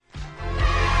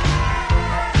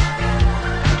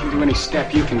many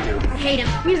step you can do. Hate him.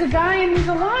 He's a guy and he's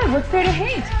alive. What's there to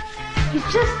hate? He's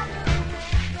just...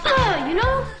 You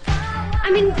know?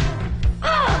 I mean...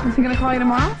 Is he gonna call you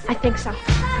tomorrow? I think so.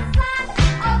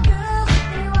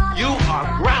 You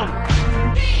are grounded.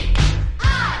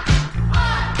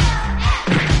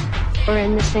 We're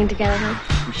in this thing together,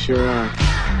 huh? You sure are.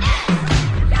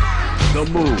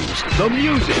 The moves, the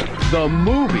music, the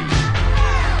movies.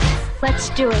 Let's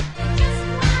do it.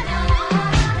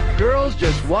 Girls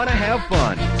just want to have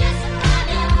fun.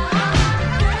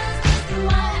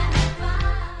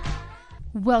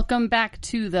 Welcome back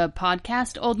to the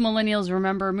podcast, Old Millennials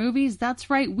Remember Movies. That's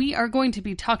right, we are going to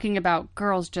be talking about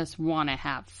Girls Just Wanna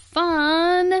Have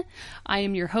Fun. I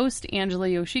am your host, Angela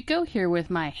Yoshiko, here with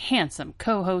my handsome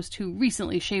co-host who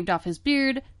recently shaved off his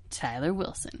beard, Tyler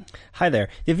Wilson. Hi there.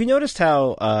 Have you noticed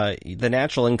how the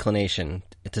natural inclination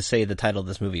to say the title of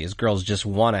this movie is Girls Just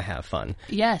Wanna Have Fun?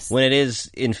 Yes. When it is,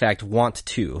 in fact, Want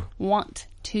To. Want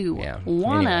to. Yeah.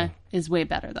 Wanna Anyway. is way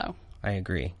better, though. I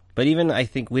agree. But even, I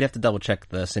think, we'd have to double check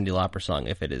the Cyndi Lauper song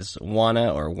if it is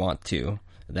Wanna or Want To,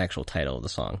 the actual title of the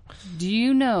song. Do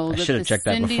you know I that should the have checked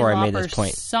that Cyndi before I made Lauper this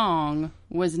point. song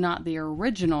was not the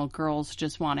original Girls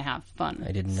Just Wanna Have Fun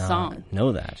I did not song?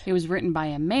 know that. It was written by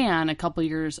a man a couple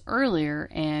years earlier,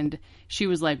 and she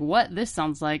was like, what? This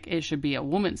sounds like it should be a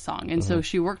woman's song. And so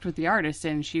she worked with the artist,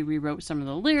 and she rewrote some of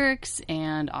the lyrics,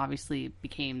 and obviously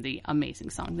became the amazing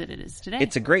song that it is today.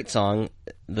 It's a great song,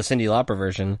 the Cyndi Lauper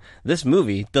version. This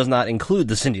movie does not include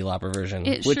the Cyndi Lauper version,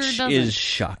 It which sure doesn't. is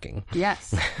shocking.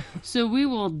 Yes. So we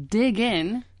will dig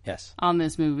in Yes. on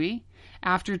this movie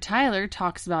after Tyler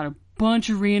talks about a bunch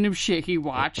of random shit he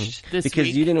watched this Because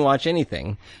week. you didn't watch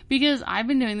anything. Because I've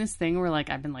been doing this thing where, like,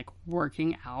 I've been, like,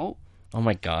 working out. Oh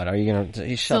my god, are you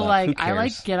gonna... Shut So, up. like, Who I,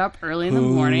 like, cares? get up early in the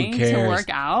Who morning to cares? work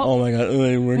out. Oh my god,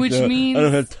 I work Which out. means- I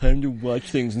don't have time to watch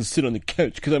things and sit on the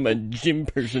couch because I'm a gym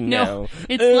person now. No,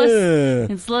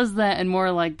 it's less that and more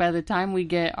like by the time we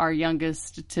get our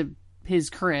youngest to his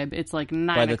crib, it's like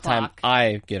 9 By the o'clock. time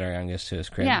I get our youngest to his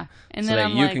crib. Yeah, and so then that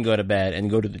I'm you like- can go to bed and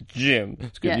go to the gym.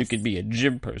 It's good. You Yes. could be a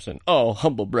gym person. Oh,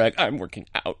 humble brag, I'm working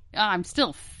out. I'm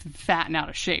still fat and out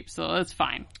of shape, so that's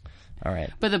fine. All right.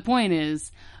 But the point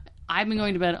is, I've been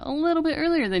going to bed a little bit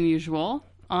earlier than usual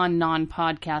on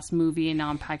non-podcast movie and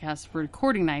non-podcast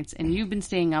recording nights, and you've been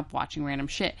staying up watching random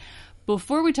shit.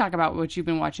 Before we talk about what you've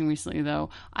been watching recently, though,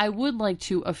 I would like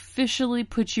to officially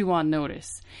put you on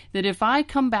notice that if I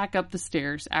come back up the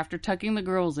stairs after tucking the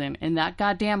girls in and that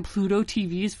goddamn Pluto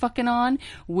TV is fucking on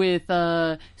with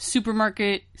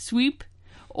Supermarket Sweep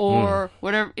or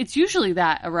whatever, it's usually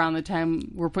that around the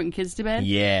time we're putting kids to bed.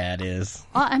 Yeah, it is.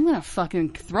 I'm gonna fucking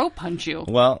throat punch you.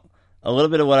 Well, a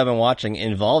little bit of what I've been watching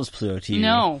involves Pluto TV.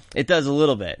 No. It does a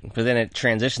little bit, but then it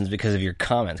transitions because of your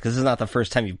comments, because this is not the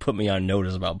first time you put me on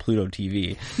notice about Pluto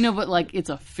TV. No, but, like, it's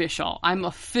official. I'm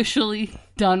officially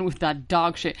done with that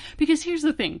dog shit. Because here's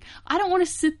the thing. I don't want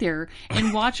to sit there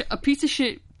and watch a piece of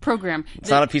shit program. It's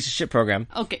not a piece of shit program.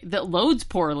 Okay, that loads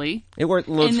poorly. It loads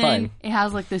and then fine. it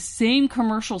has, like, the same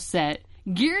commercial set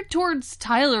geared towards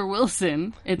Tyler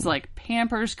Wilson. It's, like,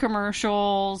 Pampers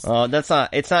commercials. Oh,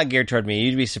 it's not geared toward me.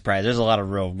 You'd be surprised. There's a lot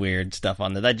of real weird stuff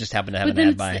on there. I just happen to have But an then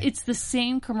ad by. it's the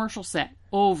same commercial set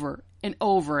over and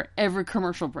over every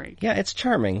commercial break. Yeah, it's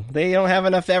charming. They don't have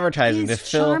enough advertising to Is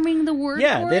fill. charming the word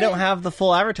Yeah, for they it? don't have the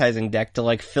full advertising deck to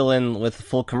like fill in with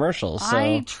full commercials. So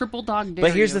I triple dog dare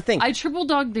But here's you. the thing. I triple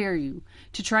dog dare you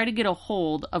to try to get a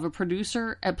hold of a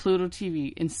producer at Pluto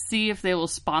TV and see if they will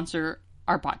sponsor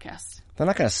our podcast. they're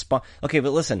not going to sponsor. Okay,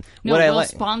 but listen, No, what I we'll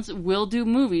like. we'll do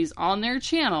movies on their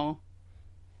channel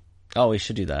Oh, we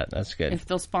should do that. That's good. if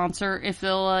they'll float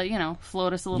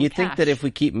us a little You cash. think that if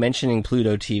we keep mentioning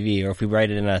Pluto TV, or if we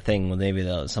write it in a thing, well, maybe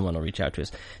someone will reach out to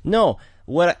us. No,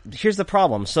 here's the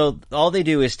problem. So all they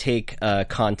do is take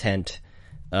content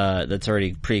that's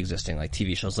already pre-existing, like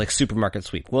TV shows, like Supermarket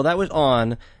Sweep. Well, that was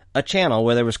on a channel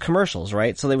where there was commercials,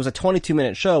 right? So there was a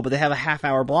 22-minute show, but they have a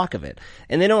half-hour block of it,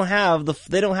 and they don't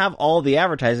have all the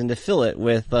advertising to fill it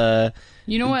with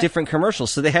You know what? different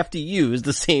commercials. So they have to use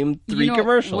the same three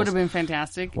commercials. What would have been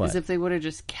fantastic What? is if they would have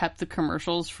just kept the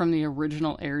commercials from the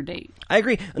original air date. I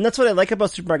agree, and that's what I like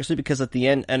about Supermarket Sweep, because at the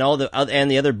end, and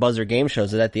the other buzzer game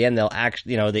shows, that at the end they'll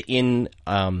actually, the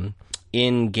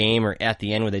in game or at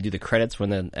the end where they do the credits when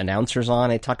the announcer's on,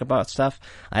 they talk about stuff.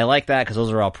 I like that because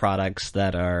those are all products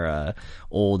that are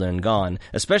old and gone,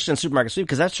 especially in Supermarket Sweep,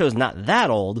 because that show's not that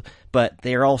old, but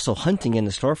they are also hunting in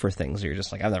the store for things. You're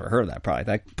just like, I've never heard of that product.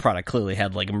 That product clearly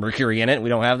had like mercury in it. We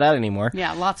don't have that anymore.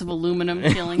 Yeah, lots of aluminum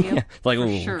killing you. Like, for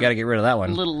ooh, sure. gotta get rid of that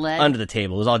one. A little lead. Under the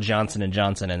table. It was all Johnson &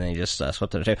 Johnson, and then he just swept it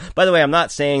under the table. By the way, I'm not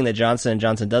saying that Johnson &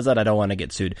 Johnson does that. I don't want to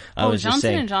get sued. I was Johnson just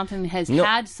saying. & Johnson has No.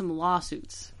 had some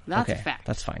lawsuits. That's okay, a fact.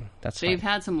 that's fine. That's They've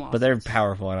fine. had some lawsuits. But they're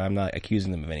powerful, and I'm not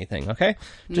accusing them of anything. Okay,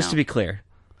 just No. to be clear.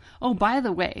 Oh, by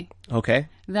the way, Okay.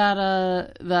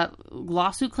 that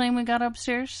lawsuit claim we got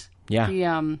upstairs. Yeah.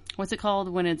 The what's it called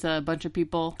when it's a bunch of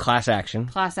people? Class action.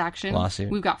 Class action Lawsuit.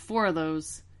 We've got 4 of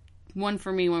those. One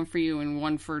for me, one for you, and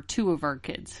one for 2 of our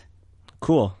kids.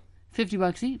 Cool.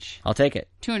 $50 each. I'll take it.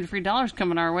 $200 free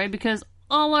coming our way because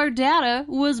all our data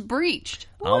was breached.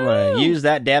 I'm going to use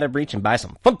that data breach and buy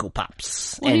some Funko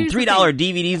Pops Well, and here's the $3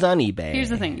 DVDs on eBay. Here's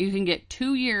the thing: you can get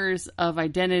 2 years of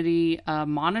identity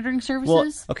monitoring Well,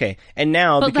 services. okay. And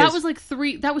now, But because... that was like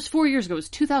 3. That was 4 years ago. It was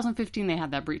 2015. They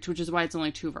had that breach, which is why it's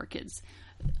only 2 of our kids.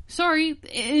 Sorry,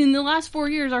 in the last 4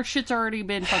 years, our shit's already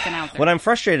been fucking out there. What I'm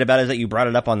frustrated about is that you brought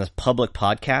it up on this public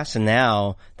podcast, and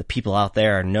now the people out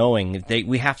there are knowing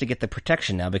we have to get the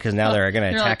protection now because now they're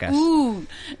going to attack us.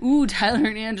 Ooh, Tyler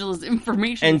and Angela's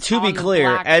information. And to be clear,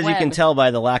 as you can tell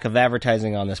by the lack of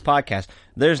advertising on this podcast,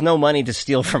 there's no money to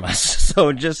steal from us.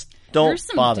 So just don't There's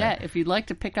some bother. debt. If you'd like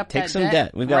to pick up Take that some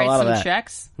debt. We've got a write lot of some that.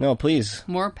 checks. No, please.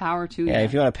 More power to you. Yeah,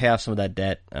 if you want to pay off some of that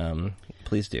debt,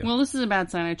 please do. Well, this is a bad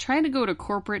sign. I tried to go to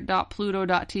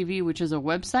corporate.pluto.tv, which is a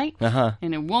website,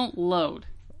 and it won't load.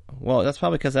 Well, that's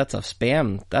probably because that's a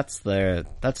spam.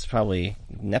 That's probably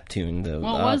Neptune.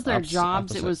 Well, it was their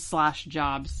jobs. It was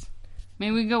 /jobs.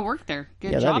 Maybe we can go work there. Get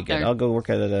a that'd job be good. there. I'll go work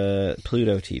at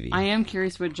Pluto TV. I am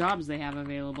curious what jobs they have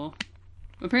available.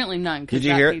 Apparently none. Did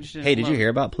you hear? Hey, did you hear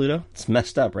about Pluto? It's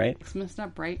messed up, right? It's messed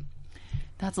up, right?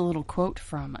 That's a little quote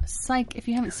from Psych. If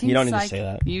you haven't seen You don't need to Psych, say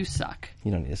that. you suck.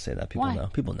 You don't need to say that. People Why? know.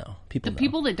 People know. The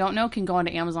people that don't know can go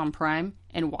onto Amazon Prime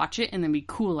and watch it and then be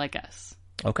cool like us.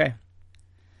 Okay.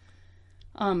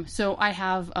 So I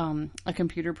have a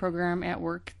computer program at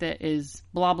work that is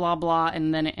blah blah blah,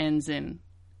 and then it ends in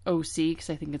OC because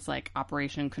I think it's like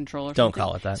Operation Control or Don't something.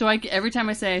 call it that. So every time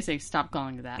I say stop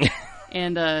calling it that.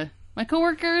 And my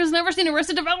coworker has never seen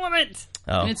Arrested Development,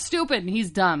 Oh. and it's stupid, and he's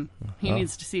dumb. He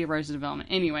needs to see Arrested Development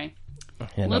anyway. Yeah,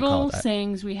 don't call Little it that.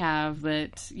 sayings we have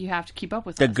that you have to keep up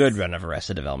with. The us. good run of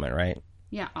Arrested Development, right?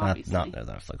 Yeah, obviously. Not the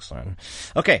Netflix one.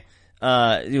 Okay.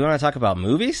 You want to talk about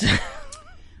movies?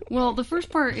 Well, the first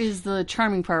part is the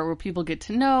charming part where people get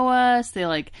to know us. They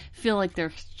like feel like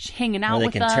they're hanging out Or they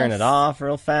with can us. turn it off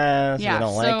real fast. Yeah, They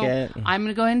don't so like it. I'm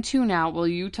going to go ahead and tune out. Will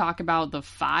you talk about the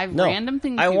 5 No, random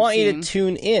things I you've want you seen? to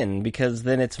tune in because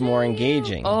then it's more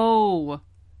engaging. Oh,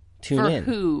 tune for in.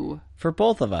 who? For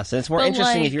both of us. And it's more But,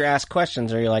 interesting like- if you're asked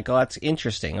questions or you're like, oh, that's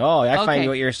interesting. Oh, I find Okay.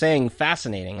 what you're saying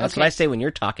fascinating. That's Okay. what I say when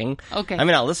you're talking. Okay. I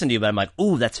may not listen to you, but I'm like,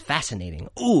 ooh, that's fascinating.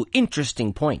 Ooh,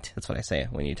 interesting point. That's what I say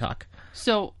when you talk.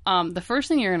 So, the first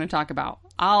thing you're going to talk about,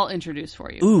 I'll introduce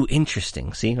for you. Ooh,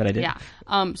 interesting. See what I did? Yeah.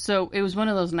 So it was one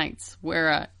of those nights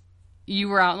where you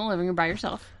were out in the living room by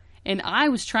yourself, and I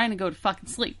was trying to go to fucking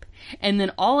sleep. And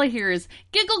then all I hear is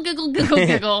giggle, giggle, giggle,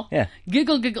 giggle. Yeah.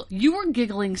 Giggle, giggle. You were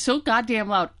giggling so goddamn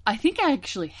loud. I think I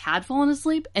actually had fallen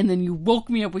asleep, and then you woke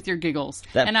me up with your giggles.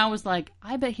 And I was like,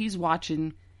 I bet he's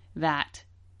watching that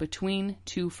Between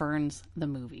Two Ferns, the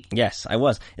movie. Yes, I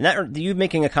was. And that you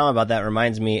making a comment about that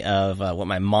reminds me of what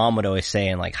my mom would always say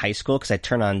in like high school because I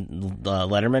turn on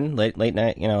Letterman, late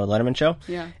night, Letterman show.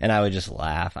 Yeah. And I would just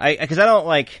laugh. Because I don't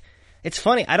like. It's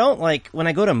funny. I don't like when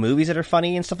I go to movies that are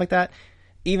funny and stuff like that.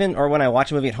 Even or when I watch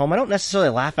a movie at home, I don't necessarily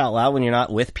laugh out loud when you're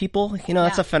not with people. That's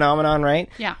Yeah. a phenomenon, right?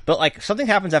 Yeah. But like something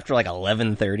happens after like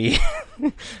 11:30,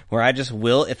 where I just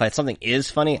will. If something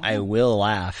is funny, I will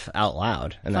laugh out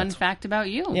loud. And Fun that's fact about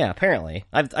you. yeah. Apparently,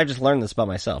 I've just learned this about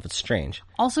myself. It's strange,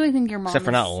 Also, I think your mom except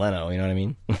for not Leno. You know what I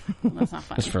mean? That's not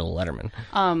funny. Just for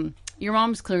Letterman. Your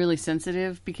mom's clearly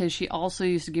sensitive because she also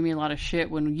used to give me a lot of shit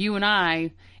when you and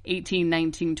I, 18,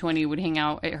 19, 20, would hang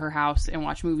out at her house and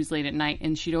watch movies late at night.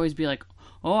 And she'd always be like,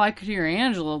 oh, I could hear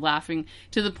Angela laughing,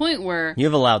 to the point where... You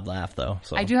have a loud laugh, though.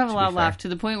 So, I do have a to be loud fair. laugh, to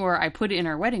the point where I put it in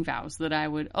our wedding vows that I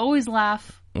would always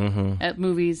laugh at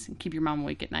movies and keep your mom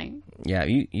awake at night. Yeah,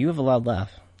 you have a loud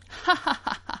laugh.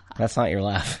 That's not your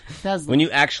laugh. That's When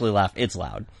you actually laugh, it's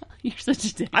loud. You're such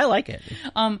a dick. I like it.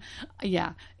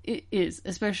 Yeah, it is.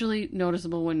 Especially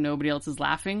noticeable when nobody else is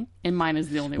laughing, and mine is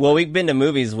the only Well, one. we've been to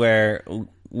movies where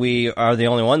we are the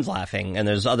only ones laughing, and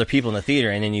there's other people in the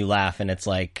theater, and then you laugh, and it's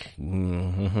like...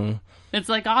 It's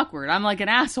like awkward. I'm like an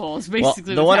asshole. It's Well,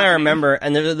 basically the what's one I happening. remember,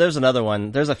 and there's another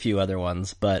one. There's a few other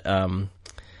ones, but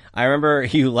I remember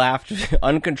you laughed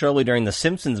uncontrollably during the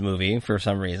Simpsons movie for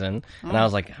some reason, and I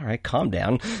was like, "All right, calm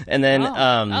down." And then, Oh,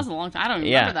 that was a long time. I don't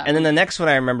even remember that. and then the next one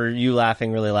I remember you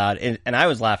laughing really loud, and I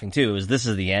was laughing too. It was "This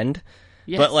Is the End."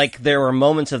 Yes. But like there were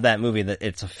moments of that movie that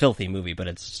it's a filthy movie, but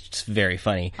it's just very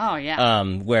funny. Oh, yeah.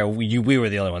 Where we were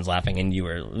the only ones laughing, and you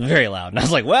were very loud, and I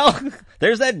was like, "Well,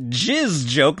 there's that jizz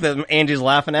joke that Angie's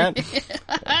laughing at."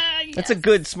 It's a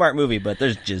good, smart movie, but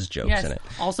there's jizz jokes Yes. in it.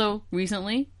 Also,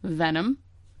 recently, Venom.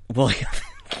 Well,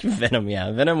 Venom,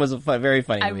 yeah. Venom was a very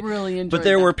funny I movie. really enjoyed But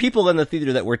there that. were people in the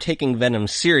theater that were taking Venom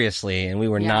seriously, and we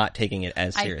were not taking it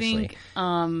as seriously. I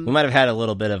think, we might have had a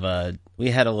little bit of we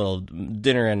had a little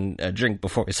dinner and a drink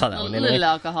before we saw that a one, didn't we? little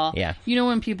alcohol. Yeah. You know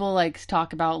when people like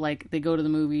talk about like they go to the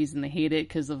movies and they hate it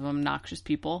because of obnoxious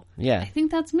people? Yeah. I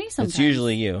think that's me sometimes. It's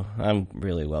usually you. I'm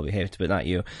really well behaved, but not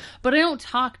you. But I don't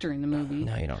talk during the movie.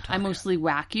 No, you don't talk. I mostly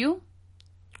whack you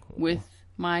with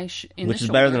my in Which the is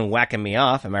better shoulder. than whacking me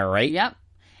off, am I right? Yep.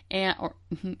 And or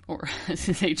I was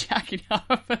gonna say jacking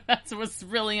off, but that's what's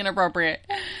really inappropriate.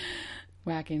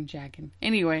 Whacking, jacking.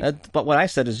 Anyway, But what I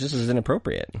said is just as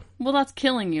inappropriate. well, that's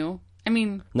killing you. I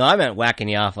mean, No, I meant whacking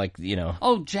you off, like,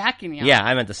 oh, jacking you. Yeah,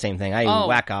 I meant the same thing. I Oh.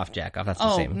 whack off, jack off. That's the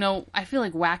Oh same. no, I feel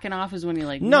like whacking off is when you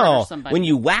like No, murder somebody. when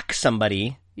you whack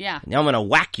somebody, yeah. now I'm gonna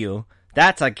whack you.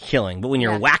 That's like killing. But when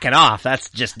you're Yeah. whacking off, that's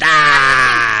just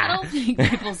I don't think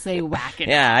people say whacking.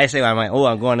 Yeah, I say I'm like,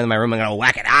 I'm going into my room. I'm gonna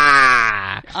whack it.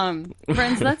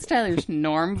 Friends, that's Tyler's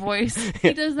Norm voice.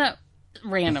 He does that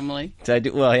randomly. So I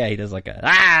do. Well, yeah, he does like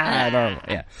a normal.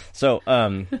 Yeah. So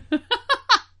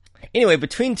anyway,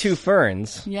 Between Two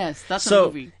Ferns. Yes, that's a So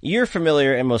movie. you're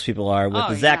familiar, and most people are, with Oh,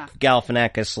 the yeah. Zach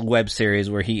Galifianakis web series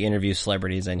where he interviews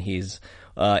celebrities, and he's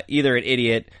either an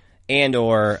idiot and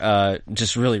or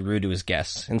just really rude to his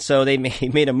guests. And so they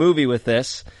made a movie with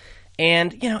this,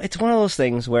 and it's one of those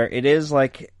things where it is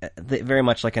like very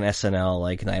much like an SNL,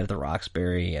 like Night at the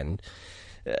Roxbury and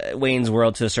Wayne's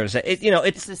World to a certain extent.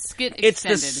 It's a skit extended. It's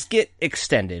the skit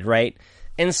extended, right?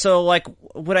 And so, like,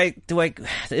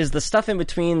 is the stuff in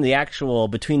between the actual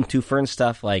Between Two Ferns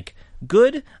stuff, like,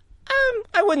 good?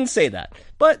 I wouldn't say that.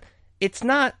 But it's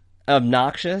not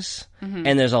obnoxious,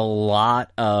 and there's a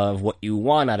lot of what you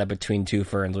want out of Between Two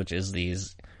Ferns, which is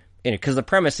these... Because the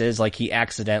premise is, like, he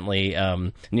accidentally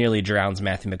nearly drowns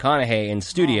Matthew McConaughey in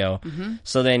studio,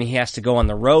 so then he has to go on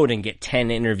the road and get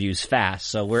 10 interviews fast.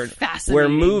 So we're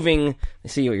moving...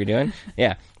 See what you're doing?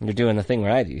 Yeah, you're doing the thing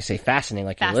where I do. You say fascinating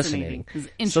like you're listening.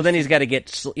 So then he's got to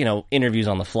get, interviews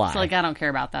on the fly. So, like, I don't care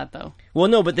about that, though. Well,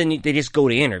 no, but then they just go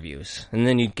to interviews, and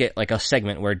then you get like a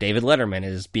segment where David Letterman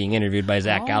is being interviewed by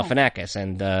Zach Galifianakis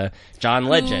and John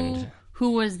Legend.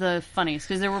 Who was the funniest?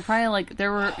 Because there were probably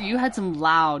you had some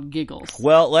loud giggles.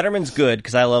 Well, Letterman's good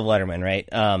because I love Letterman, right?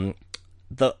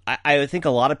 I think a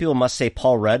lot of people must say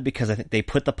Paul Rudd because I think they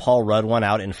put the Paul Rudd one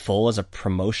out in full as a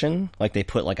promotion. Like they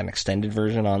put like an extended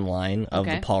version online of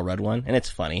the Paul Rudd one, and it's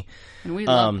funny. And we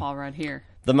love Paul Rudd here.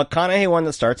 The McConaughey one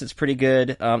that starts, it's pretty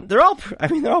good. They're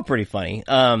all pretty funny.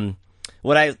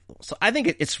 I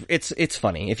think it's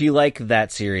funny if you like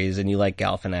that series and you like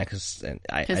Galifianakis.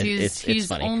 Because he's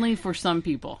funny. only for some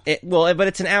people. But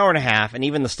it's an hour and a half, and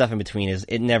even the stuff in between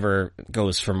it never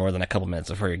goes for more than a couple minutes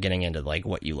before you're getting into like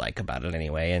what you like about it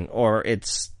anyway, or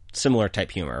it's similar type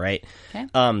humor, right?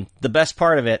 Okay. The best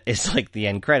part of it is like the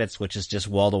end credits, which is just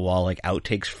wall to wall like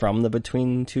outtakes from the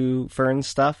Between Two Ferns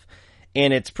stuff,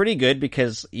 and it's pretty good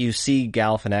because you see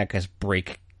Galifianakis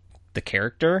break the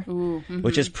character,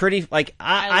 which is pretty like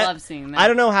I love seeing that. I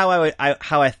don't know how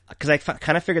because I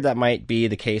kind of figured that might be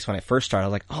the case when I first started. I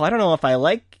was like, I don't know if I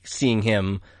like seeing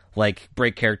him like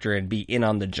break character and be in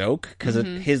on the joke because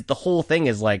the whole thing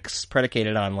is like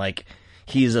predicated on like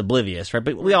he's oblivious, right?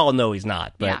 But we all know he's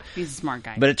not. But yeah, he's a smart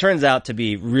guy. But it turns out to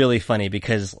be really funny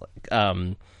because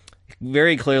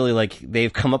very clearly, like,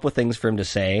 they've come up with things for him to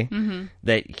say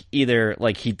that either,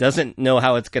 like, he doesn't know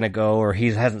how it's going to go, or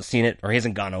he hasn't seen it, or he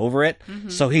hasn't gone over it.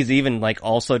 So he's even, like,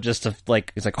 also just, he's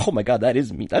like, oh my god,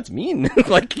 that's mean.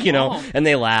 Like, and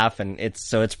they laugh, and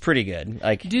it's pretty good.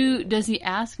 Like, does he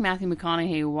ask Matthew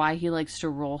McConaughey why he likes to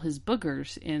roll his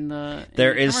boogers in the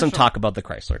there is some commercial? talk about the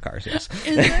Chrysler cars, yes.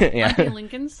 Is there? Yeah. Are they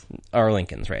Lincolns? Or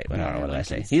Lincoln's, right? I don't know what did I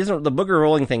say. Lincolns. The booger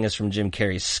rolling thing is from Jim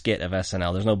Carrey's skit of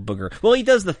SNL. There's no booger. Well, he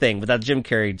does the thing, but that Jim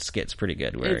Carrey skit's pretty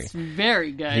good. Where It's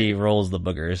very good. he rolls the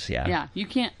boogers. Yeah. Yeah, you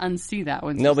can't unsee that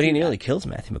one. No, but he nearly kills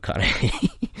Matthew McConaughey.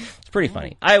 It's pretty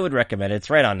funny. I would recommend it. It's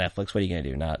right on Netflix. What are you going to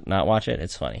do? Not watch it?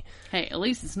 It's funny. Hey, at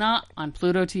least it's not on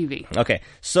Pluto TV. Okay,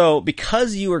 so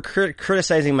because you were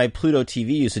criticizing my Pluto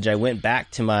TV usage, I went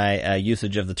back to my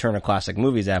usage of the Turner Classic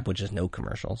Movies app, which is no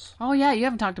commercials. Oh yeah, you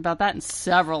haven't talked about that in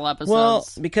several episodes. Well,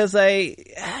 because I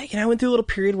went through a little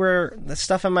period where the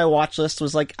stuff on my watch list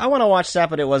was like, I want to watch that,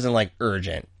 but it wasn't wasn't like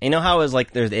urgent. You know how it was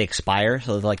like they expire,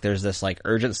 so like there's this like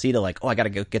urgency to like, oh, I gotta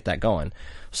go get that going.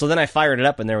 So then I fired it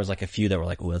up, and there was like a few that were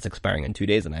like, oh, it's expiring in 2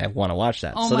 days, and I want to watch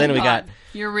that. Oh so my then God.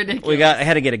 You're ridiculous. I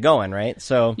had to get it going, right?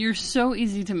 So You're so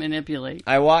easy to manipulate.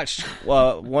 I watched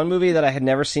one movie that I had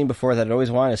never seen before that I'd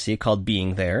always wanted to see called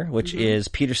Being There, which is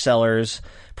Peter Sellers,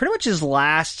 pretty much his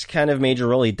last kind of major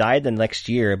role. He died the next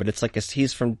year, but it's like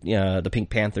he's from the Pink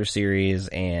Panther series,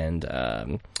 and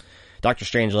Doctor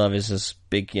Strangelove is this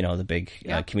big, the big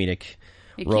comedic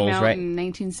It roles, came out right? in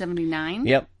 1979.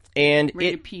 Yep. And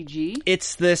Rated PG.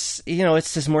 it's this,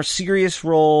 it's this more serious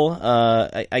role.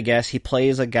 I guess he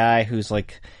plays a guy who's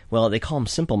like, well, they call him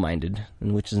simple-minded,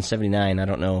 which is in 79. I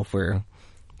don't know if we're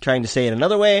trying to say it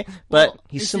another way, but Well,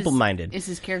 he's simple-minded. Is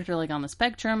his character like on the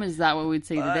spectrum? Is that what we'd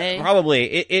say today?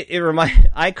 Probably.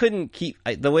 I couldn't keep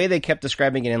the way they kept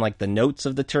describing it in like the notes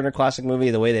of the Turner Classic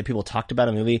Movie, the way that people talked about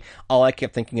a movie. All I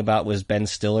kept thinking about was Ben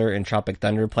Stiller in Tropic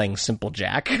Thunder playing Simple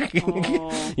Jack.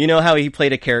 Oh. You know how he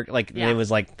played a character like Yeah. it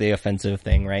was like the offensive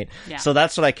thing, right? Yeah. So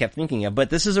that's what I kept thinking of. But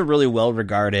this is a really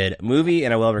well-regarded movie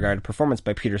and a well-regarded performance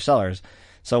by Peter Sellers.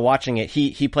 So watching it,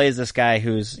 he plays this guy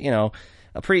who's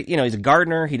he's a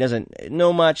gardener. He doesn't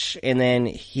know much, and then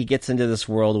he gets into this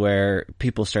world where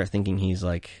people start thinking he's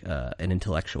like an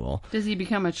intellectual. Does he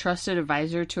become a trusted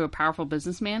advisor to a powerful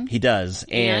businessman? He does,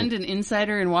 and an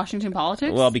insider in Washington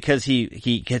politics? well, because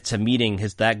he gets a meeting.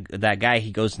 That guy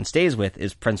he goes and stays with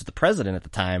is friends with the president at the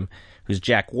time, who's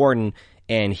Jack Warden,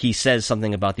 and he says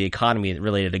something about the economy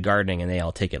related to gardening, and they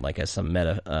all take it like as some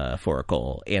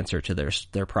metaphorical answer to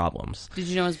their problems. Did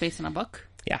you know it was based on a book?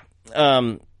 Yeah.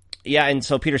 Yeah, and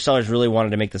so Peter Sellers really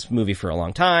wanted to make this movie for a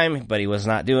long time, but he was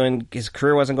not his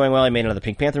career wasn't going well. He made another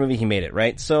Pink Panther movie. He made it,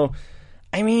 right? So,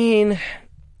 I mean,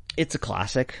 it's a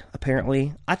classic,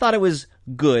 apparently. I thought it was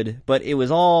good, but it was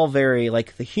all very,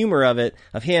 like, the humor of it,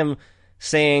 of him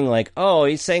saying, like, oh,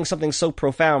 he's saying something so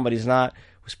profound, but he's not,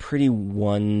 was pretty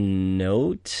one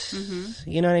note. Mm-hmm.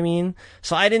 You know what I mean?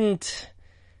 So I didn't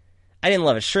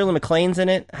love it. Shirley MacLaine's in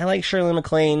it. I like Shirley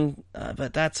MacLaine,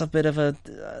 but that's a bit of a,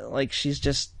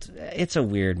 it's a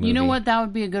weird movie. You know what that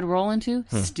would be a good role into?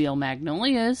 Steel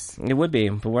Magnolias. It would be,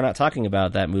 but we're not talking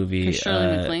about that movie, 'Cause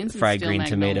Shirley MacLaine's in Fried Steel Green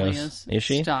Tomatoes. Magnolias. Is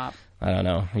she? Stop. I don't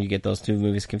know. You get those two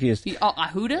movies confused.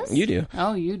 Who does? You do.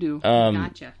 Oh, you do.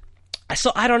 Gotcha.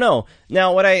 So I don't know.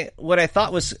 Now, what I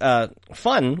thought was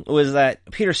fun was that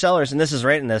Peter Sellers, and this is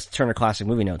right in this Turner Classic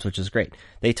Movie Notes, which is great.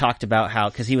 They talked about how,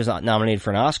 because he was nominated for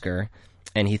an Oscar,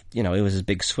 and it was his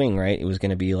big swing, right? It was going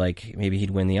to be like maybe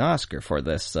he'd win the Oscar for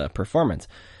this performance,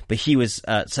 but he was.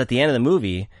 So at the end of the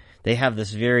movie, they have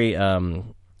this very.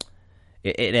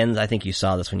 It ends. I think you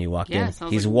saw this when you walked in.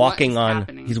 He's walking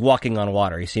on. He's walking on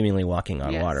water. He's seemingly walking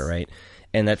on water, right?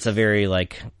 And that's a very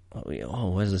like.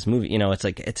 Oh, what is this movie? It's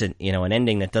like, it's an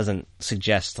ending that doesn't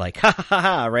suggest like, ha ha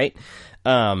ha, right?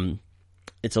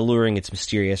 It's alluring, it's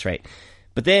mysterious, right?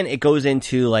 But then it goes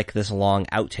into like this long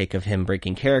outtake of him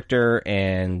breaking character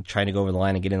and trying to go over the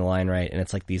line and get in the line, right? And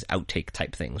it's like these outtake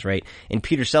type things, right? And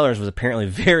Peter Sellers was apparently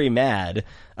very mad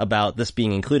about this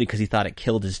being included because he thought it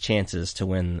killed his chances to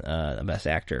win the Best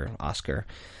Actor Oscar.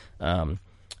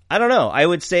 I don't know. I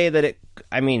would say that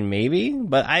maybe,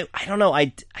 but I don't know.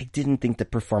 I didn't think the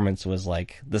performance was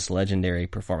like this legendary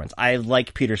performance. I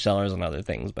like Peter Sellers and other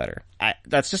things better.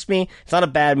 That's just me. It's not a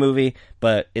bad movie,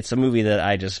 but it's a movie that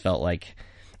I just felt like,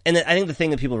 and I think the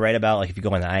thing that people write about, like if you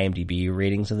go on the IMDb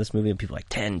ratings of this movie, people are like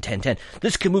 10, 10, 10.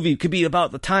 This movie could be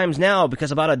about the times now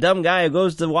because about a dumb guy who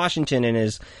goes to Washington and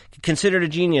is considered a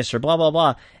genius or blah, blah,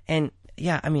 blah. And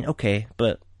yeah, okay,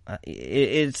 but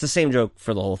it's the same joke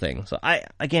for the whole thing. So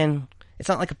it's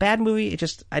not like a bad movie.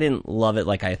 I didn't love it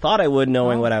like I thought I would,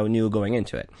 knowing what I knew going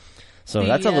into it. So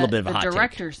that's a little bit of a hot take. The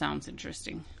director sounds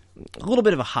interesting. A little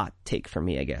bit of a hot take for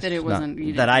me, I guess. That it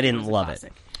wasn't. That I didn't love it.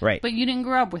 Right. But you didn't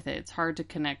grow up with it. It's hard to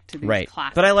connect to these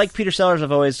classics. But I like Peter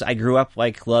Sellers. I grew up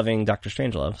like loving Dr.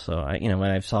 Strangelove. So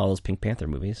when I saw all those Pink Panther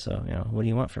movies. So what do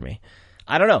you want from me?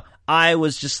 I don't know. I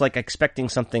was just like expecting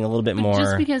something a little bit more.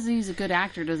 Just because he's a good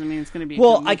actor doesn't mean it's going to be a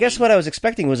good movie. I guess what I was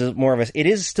expecting was more of it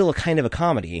is still a kind of a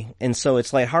comedy, and so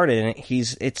it's lighthearted, and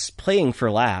it's playing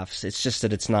for laughs. It's just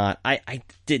that it's not. I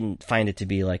didn't find it to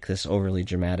be like this overly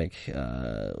dramatic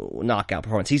knockout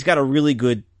performance. He's got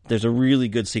there's a really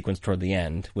good sequence toward the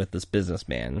end with this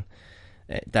businessman.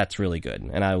 That's really good,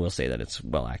 and I will say that it's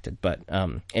well acted. But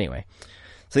anyway,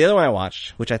 so the other one I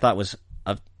watched, which I thought was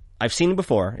I've seen it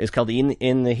before, is called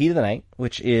In the Heat of the Night,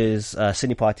 which is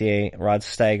Sidney Poitier, Rod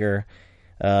Steiger.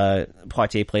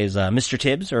 Poitier plays Mr.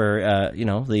 Tibbs, or we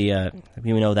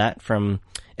know that from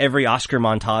every Oscar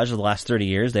montage of the last 30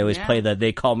 years. They always Yeah. play the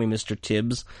 "They Call Me Mr.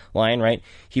 Tibbs" line, right?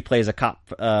 He plays a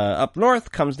cop up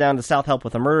north, comes down to South help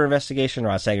with a murder investigation.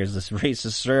 Rod Steiger's this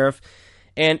racist sheriff.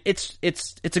 And it's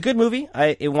a good movie.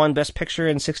 It won Best Picture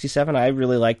in '67. I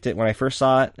really liked it when I first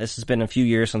saw it. This has been a few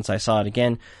years since I saw it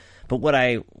again. But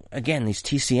these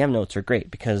TCM notes are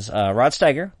great because Rod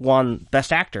Steiger won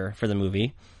Best Actor for the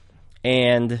movie,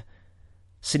 and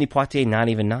Sidney Poitier not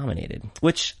even nominated,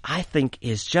 which I think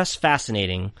is just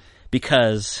fascinating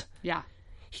because Yeah.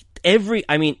 every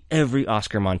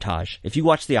Oscar montage, if you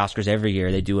watch the Oscars every year,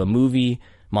 they do a movie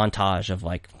montage of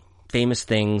like famous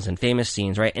things and famous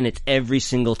scenes, right? And it's every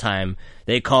single time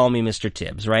 "They Call Me Mr.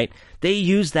 Tibbs," right? They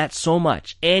use that so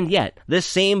much. And yet, this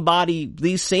same body,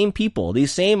 these same people,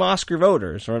 these same Oscar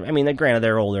voters, granted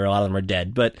they're older, a lot of them are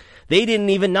dead, but they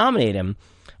didn't even nominate him,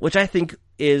 which I think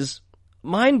is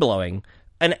mind-blowing.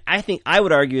 And I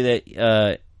would argue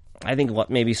that, what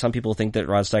maybe some people think that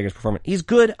Rod Steiger's performance, he's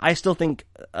good. I still think,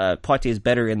 Poitier is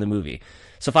better in the movie.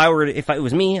 So if it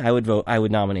was me, I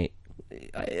would nominate.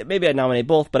 Maybe I'd nominate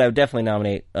both, but I would definitely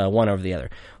nominate one over the other.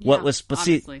 Yeah,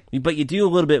 But you do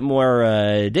a little bit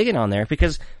more digging on there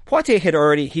because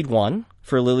Poitier he'd won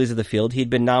for Lilies of the Field. He'd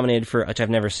been nominated for, which I've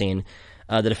never seen.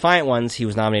 The Defiant Ones he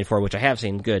was nominated for, which I have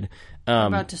seen. Good. What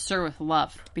about To Sir with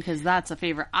Love? Because that's a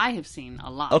favorite I have seen a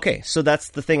lot. Okay, so that's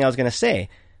the thing I was going to say.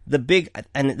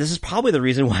 And this is probably the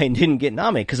reason why he didn't get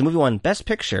nominated, because the movie won Best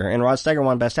Picture and Rod Steiger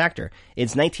won Best Actor.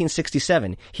 It's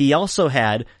 1967. He also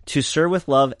had To Sir with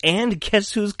Love and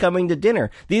Guess Who's Coming to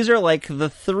Dinner. These are like the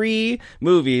three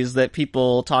movies that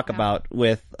people talk about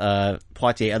with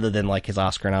Poitier, other than like his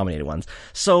Oscar nominated ones.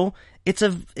 So it's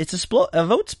a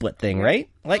vote split thing, right?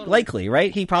 Likely,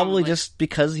 right? He probably just,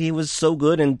 because he was so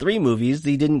good in three movies,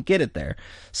 he didn't get it there.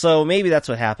 So maybe that's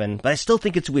what happened. But I still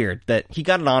think it's weird that he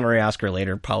got an honorary Oscar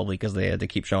later, probably because they had to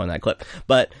keep showing that clip.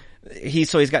 But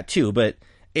he's got two. But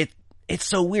it's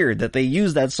so weird that they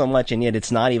use that so much, and yet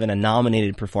it's not even a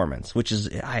nominated performance, which is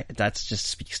that's just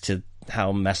speaks to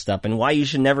how messed up and why you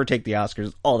should never take the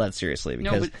Oscars all that seriously,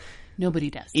 because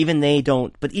nobody does. Even they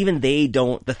don't.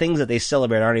 The things that they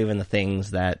celebrate aren't even the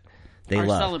things that they are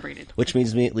love. Celebrated. Which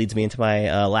leads me into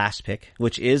my last pick,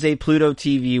 which is a Pluto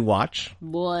TV watch.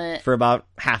 What? For about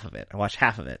half of it. I watched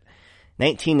half of it.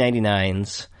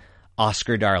 1999's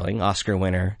Oscar darling, Oscar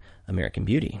winner, American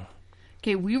Beauty.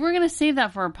 Okay, we were going to save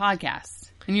that for our podcast.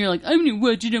 And you're like, I'm going to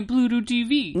watch it on Pluto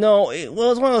TV. No, it's one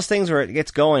of those things where it gets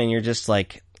going and you're just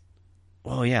like,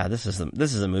 oh yeah, this is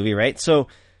a movie, right? So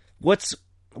what's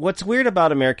weird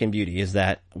about American Beauty is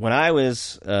that when I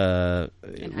was, when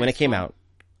it came out,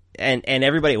 and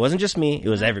everybody, it wasn't just me, it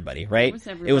was everybody, right?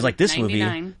 It was like, this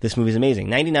 99. movie's amazing.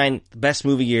 99, best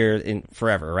movie year in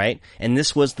forever, right? And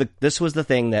this was the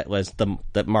thing that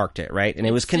that marked it, right? And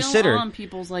it was considered still on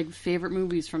people's like favorite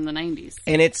movies from the 90s.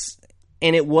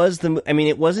 And it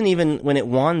wasn't even when it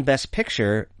won Best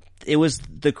Picture, it was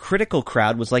the critical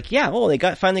crowd was like, yeah, they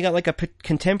finally got like a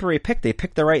contemporary pick. They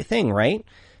picked the right thing, right?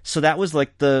 So that was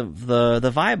like the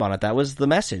vibe on it. That was the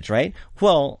message, right?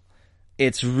 Well,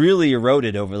 it's really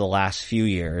eroded over the last few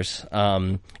years.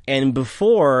 And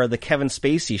before the Kevin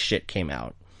Spacey shit came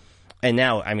out. And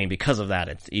now, because of that,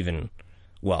 it's even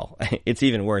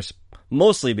worse.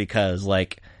 Mostly because,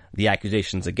 like, the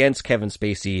accusations against Kevin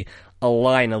Spacey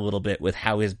align a little bit with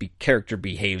how his character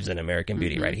behaves in American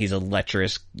Beauty, right? He's a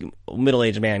lecherous,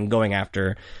 middle-aged man going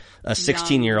after a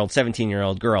 16-year-old,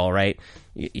 17-year-old girl, right?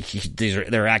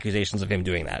 There are accusations of him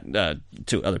doing that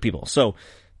to other people. So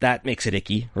that makes it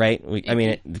icky, right?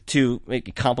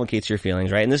 It complicates your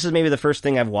feelings, right? And this is maybe the first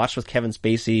thing I've watched with Kevin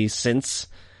Spacey since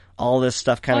all this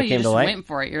stuff kind of came to light. You just went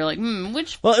for it. You're like,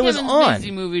 which it was Kevin on.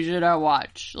 Spacey movie should I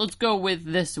watch? Let's go with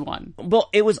this one. Well,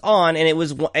 it was on, and it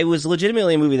was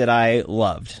legitimately a movie that I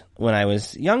loved when I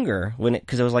was younger,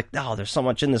 because I was like, there's so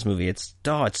much in this movie. It's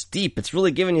deep. It's really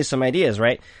giving you some ideas,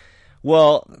 right?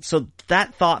 Well, so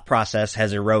that thought process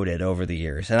has eroded over the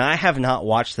years, and I have not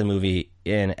watched the movie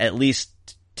in at least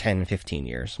 10, 15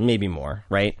 years, maybe more,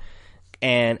 right?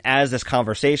 And as this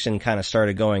conversation kind of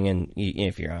started going, and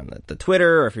if you're on the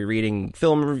Twitter or if you're reading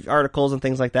film articles and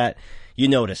things like that, you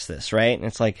notice this, right? And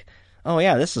it's like, oh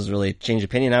yeah, this has really changed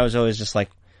opinion. I was always just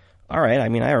like, all right,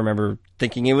 I remember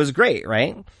thinking it was great,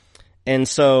 right? And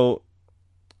so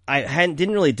I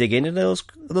didn't really dig into those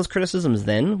criticisms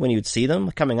then when you'd see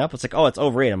them coming up. It's like, oh, it's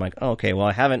overrated. I'm like, oh, okay, well,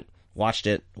 I haven't watched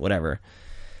it, whatever.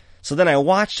 So then I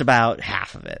watched about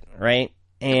half of it, right?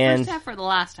 And the first half or the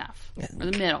last half? Or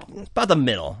the middle? About the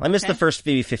middle. I missed the first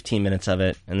maybe 15 minutes of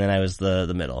it, and then I was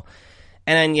the middle.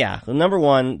 And then, number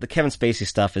one, the Kevin Spacey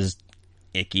stuff is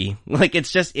icky. Like,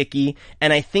 it's just icky.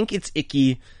 And I think it's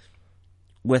icky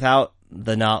without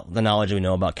the knowledge we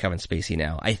know about Kevin Spacey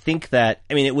now. I think that,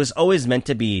 I mean, it was always meant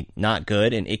to be not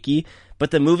good and icky,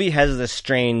 but the movie has this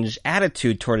strange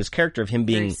attitude toward his character of him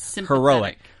being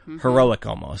heroic. Heroic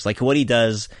almost. Like what he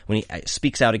does when he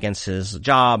speaks out against his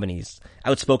job and he's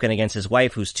outspoken against his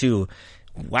wife who's too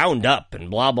wound up and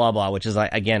blah, blah, blah, which is,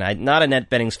 again, not Annette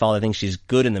Bening's fault. I think she's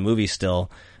good in the movie still.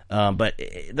 But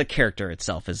the character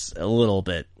itself is a little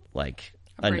bit, like,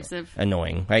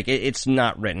 annoying. Like, it's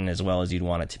not written as well as you'd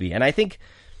want it to be. And I think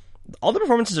all the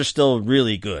performances are still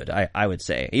really good, I would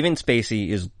say. Even Spacey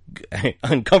is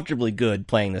uncomfortably good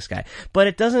playing this guy.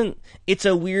 But it's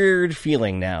a weird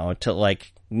feeling now to,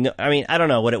 like, I mean, I don't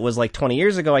know what it was like 20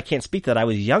 years ago. I can't speak that. I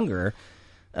was younger.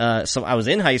 So I was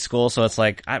in high school, so it's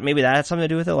like, maybe that had something to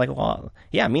do with it. Like, well,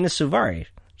 yeah, Mina Suvari.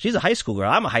 She's a high school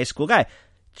girl. I'm a high school guy.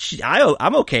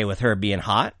 I'm okay with her being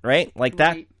hot, right? Like,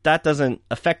 that doesn't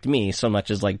affect me so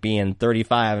much as, like, being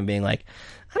 35 and being like,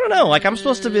 I don't know, like, I'm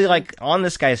supposed to be, like, on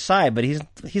this guy's side, but he's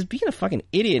being a fucking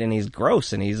idiot and he's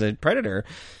gross and he's a predator.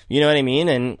 You know what I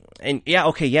mean? And yeah,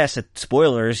 okay, yes,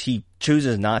 spoilers, he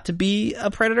chooses not to be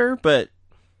a predator, but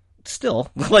still,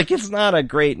 like, it's not a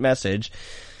great message.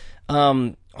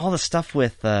 All the stuff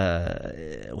with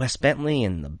Wes Bentley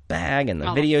and the bag and the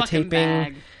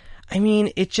videotaping. I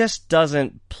mean, it just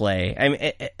doesn't play. I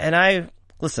mean, and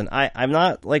I'm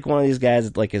not like one of these guys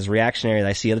that, like, is reactionary. That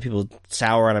I see other people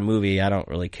sour on a movie. I don't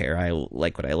really care. I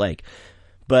like what I like.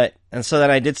 And so then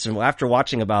I did after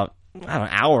watching about, I don't know, an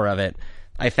hour of it,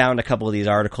 I found a couple of these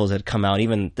articles that had come out.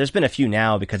 Even, there's been a few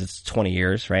now because it's 20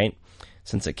 years, right,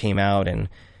 since it came out. And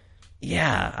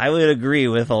yeah, I would agree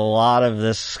with a lot of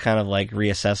this kind of, like,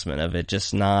 reassessment of it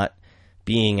just not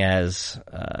being as,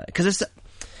 cause it's,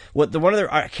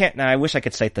 I wish I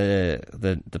could cite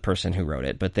the person who wrote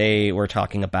it, but they were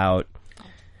talking about,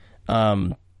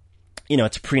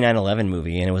 it's a pre 9/11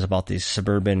 movie, and it was about these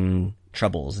suburban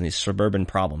troubles and these suburban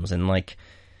problems, and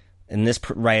this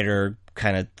writer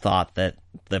kind of thought that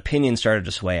the opinion started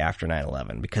to sway after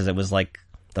 9/11 because it was like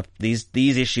these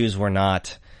issues were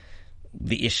not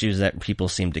the issues that people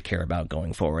seem to care about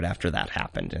going forward after that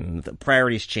happened, and the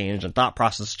priorities changed and thought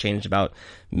process changed about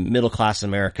middle class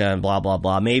America and blah blah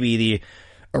blah. Maybe the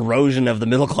erosion of the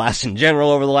middle class in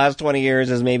general over the last 20 years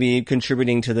is maybe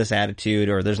contributing to this attitude,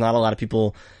 or there's not a lot of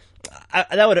people.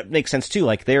 That would make sense too.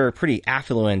 Like, they're a pretty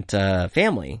affluent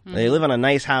family. Mm-hmm. They live on a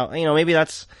nice house. Maybe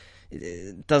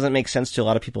it doesn't make sense to a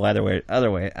lot of people either way.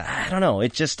 I don't know.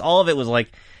 It just, all of it was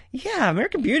like, yeah,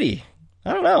 American Beauty.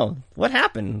 I don't know. What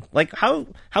happened? Like, how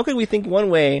could we think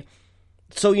one way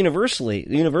so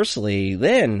universally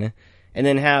then, and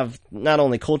then have not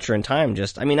only culture and time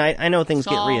just, I mean, I know things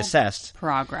get reassessed.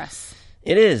 Progress.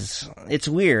 It is. It's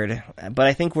weird, but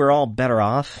I think we're all better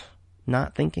off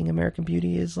not thinking American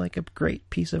Beauty is, like, a great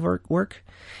piece of work.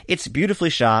 It's beautifully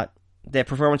shot. The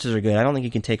performances are good. I don't think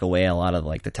you can take away a lot of,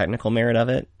 like, the technical merit of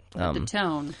it. The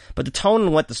tone. But the tone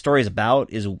and what the story's about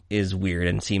is weird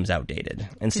and seems outdated.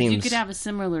 And seems, you could have a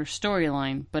similar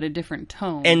storyline, but a different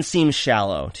tone. And seems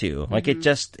shallow, too. Like, it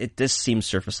just seems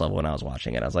surface level when I was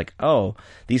watching it. I was like, oh,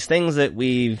 these things that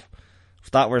we've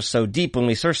thought were so deep when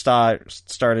we first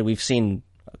started, we've seen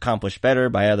accomplished better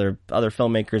by other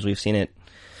filmmakers. We've seen it.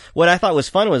 What I thought was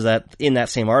fun was that in that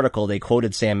same article, they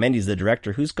quoted Sam Mendes, the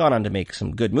director, who's gone on to make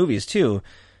some good movies, too.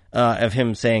 Of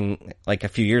him saying, like, a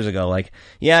few years ago, like,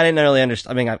 yeah, I didn't really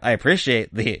understand. I mean, I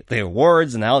appreciate the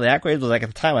awards and all the accolades, but, like, at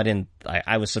the time,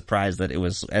 I was surprised that it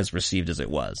was as received as it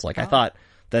was. Like, I thought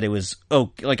that it was,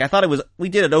 we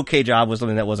did an okay job with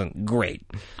something that wasn't great.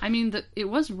 I mean, it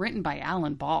was written by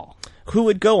Alan Ball, who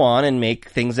would go on and make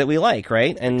things that we like,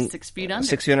 right? And 6 Feet Under.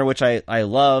 6 Feet Under, which I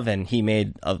love, and he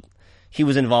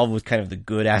was involved with kind of the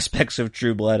good aspects of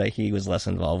True Blood. He was less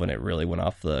involved when it really went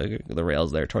off the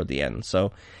rails there toward the end.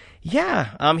 So,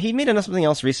 yeah, he made something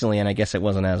else recently, and I guess it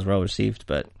wasn't as well received,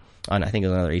 but I think it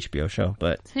was another HBO show.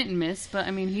 But it's hit and miss, but I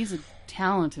mean, he's a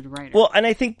talented writer. Well, and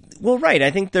I think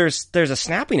there's a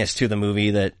snappiness to the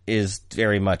movie that is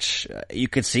very much, you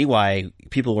could see why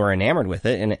people were enamored with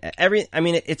it, and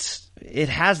it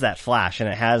has that flash, and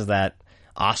it has that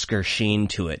Oscar sheen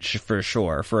to it, for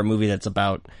sure, for a movie that's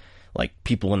about, like,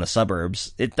 people in the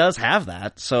suburbs. It does have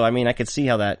that, so, I mean, I could see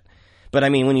how that. But, I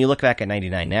mean, when you look back at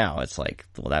 99 now, it's like,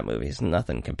 well, that movie's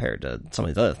nothing compared to some of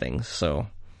these other things. So,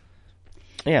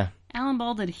 yeah. Alan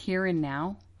Ball did Here and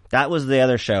Now. That was the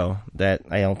other show that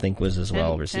I don't think was as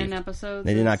well received. 10 episodes?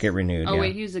 They did not get renewed. Oh,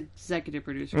 wait, he was executive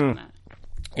producer on that.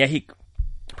 Yeah,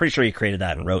 pretty sure he created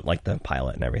that and wrote, like, the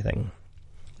pilot and everything.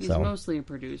 He's mostly a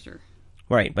producer.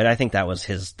 Right, but I think that was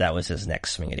his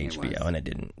next swing at HBO, and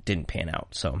it didn't pan out,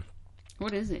 so.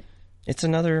 What is it? It's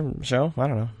another show. I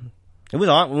don't know. It was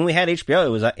on when we had HBO. It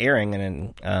was airing,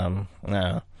 and then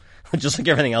no. Just like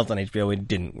everything else on HBO, we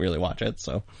didn't really watch it,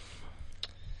 so.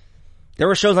 There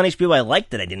were shows on HBO I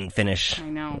liked that I didn't finish. I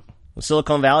know.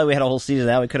 Silicon Valley, we had a whole season of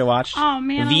that we could have watched. Oh,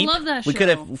 man, Veep, I love that show. We could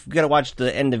have watched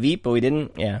the end of Veep, but we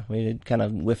didn't. Yeah, we kind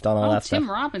of whiffed on all that stuff. Tim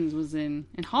Robbins was in.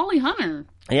 And Holly Hunter.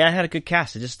 Yeah, it had a good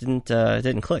cast. It just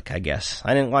didn't click, I guess.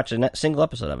 I didn't watch a single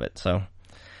episode of it, so.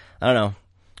 I don't know.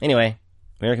 Anyway,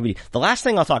 American Beauty. The last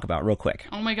thing I'll talk about real quick.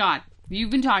 Oh, my God. You've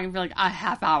been talking for like a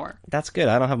half hour. That's good.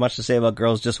 I don't have much to say about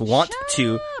girls just want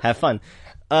to have fun.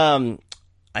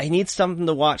 I need something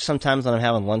to watch sometimes when I'm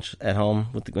having lunch at home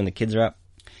when the kids are up.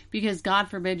 Because God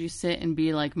forbid you sit and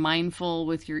be like mindful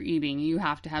with your eating. You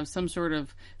have to have some sort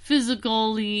of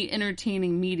physically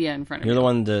entertaining media in front of you. You're the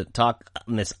one to talk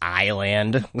Miss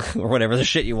Island or whatever the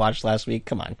shit you watched last week.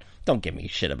 Come on. Don't give me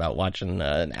shit about watching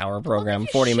an hour program,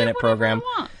 40-minute program.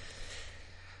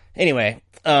 Anyway,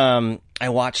 I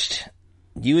watched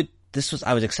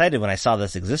I was excited when I saw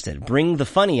this existed. Bring the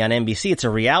Funny on NBC. It's a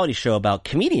reality show about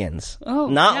comedians. Oh,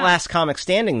 Not yeah. Last Comic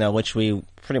Standing, though, which we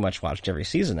pretty much watched every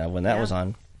season of when that was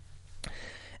on.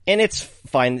 And it's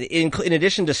fine. In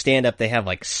addition to stand-up, they have,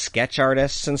 like, sketch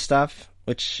artists and stuff,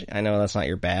 which I know that's not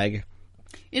your bag.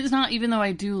 It's not, even though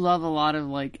I do love a lot of,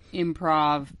 like,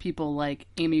 improv people like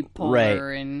Amy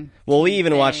Poehler and... Well, we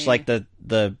even watched, like, the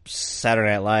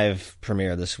Saturday Night Live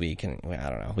premiere this week, and I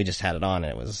don't know, we just had it on,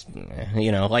 and it was,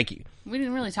 like... We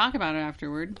didn't really talk about it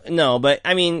afterward. No, but,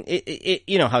 I mean, it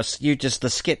you know how the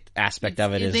skit aspect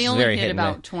of it is they only very hit hit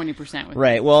about 20% with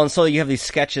Right, well, and so you have these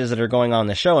sketches that are going on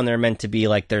the show, and they're meant to be,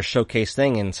 like, their showcase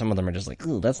thing, and some of them are just like,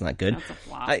 ooh, that's not good. That's a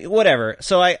flop. Whatever.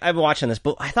 So I'm watching this,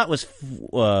 but I thought was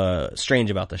strange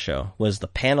about the show was the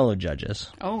panel of judges.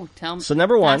 Oh, tell me. So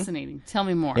number one... Fascinating. Tell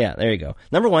me more. Yeah, there you go.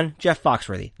 Number one, Jeff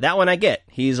Foxworthy. That one I get.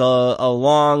 He's a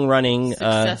long-running,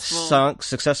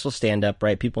 successful stand-up,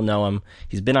 right? People know him.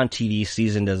 He's been on TV,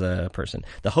 seasoned as a person.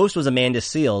 The host was Amanda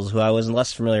Seales, who I was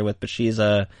less familiar with, but she's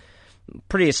a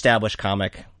pretty established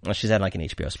comic. Well, she's had like an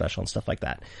HBO special and stuff like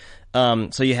that.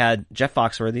 So you had Jeff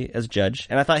Foxworthy as judge,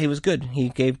 and I thought he was good. He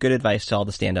gave good advice to all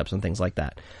the stand-ups and things like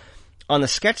that. On the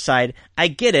sketch side, I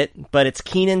get it, but it's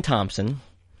Kenan Thompson.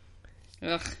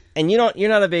 Ugh. And you're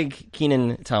not a big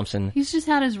Kenan Thompson. He's just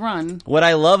had his run. What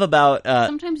I love about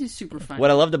sometimes he's super funny.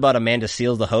 What I loved about Amanda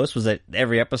Seales, the host, was that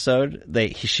every episode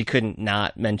she couldn't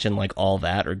not mention like All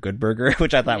That or Good Burger,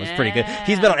 which I thought was pretty good.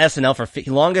 He's been on SNL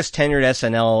for longest tenured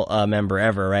SNL member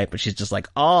ever, right? But she's just like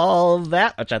All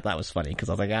That, which I thought was funny because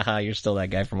I was like, aha, you're still that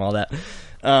guy from All That.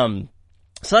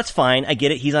 So that's fine. I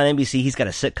get it. He's on NBC. He's got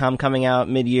a sitcom coming out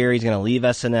mid-year. He's going to leave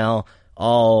SNL.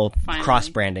 All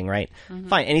cross-branding, right? Mm-hmm.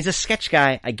 Fine. And he's a sketch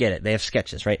guy. I get it. They have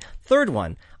sketches, right? Third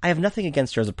one, I have nothing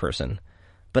against her as a person,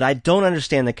 but I don't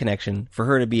understand the connection for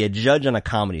her to be a judge on a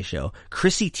comedy show.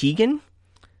 Chrissy Teigen?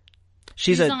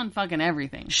 She's on fucking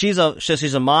everything. She's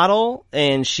a model,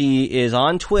 and she is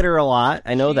on Twitter a lot.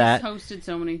 I know that. She's hosted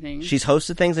so many things. She's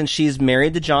hosted things, and she's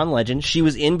married to John Legend. She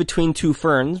was in Between Two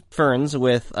Ferns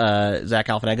with Zach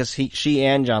Galifianakis. She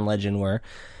and John Legend were.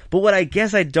 But what I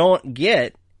guess I don't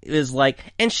get is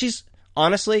like, and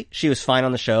honestly, she was fine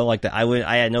on the show. Like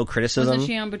I had no criticism. Wasn't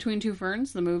she on Between Two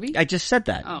Ferns, the movie? I just said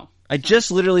that. Oh. I just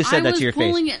literally said that to your face. I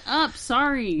was pulling it up.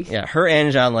 Sorry. Yeah, her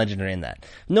and John Legend are in that.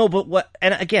 No, but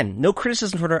and again, no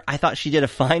criticism for her. I thought she did a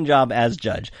fine job as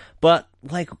judge. But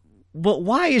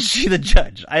why is she the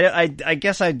judge? I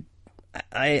guess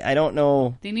I don't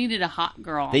know. They needed a hot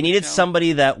girl. They needed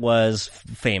somebody that was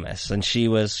famous, and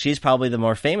she's probably the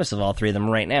more famous of all three of them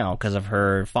right now because of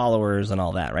her followers and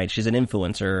all that, right? She's an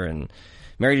influencer and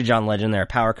married to John Legend. They're a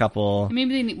power couple.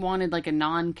 Maybe they wanted like a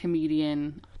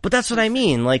non-comedian. But that's what I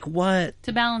mean. Like, what?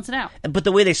 To balance it out. But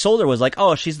the way they sold her was like,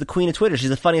 oh, she's the queen of Twitter.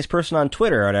 She's the funniest person on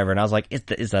Twitter or whatever. And I was like,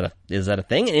 is that a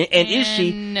thing? And is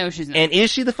she? No, she's not. And is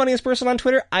she the funniest person on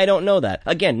Twitter? I don't know that.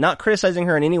 Again, not criticizing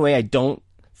her in any way. I don't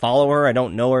follow her. I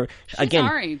don't know her. She's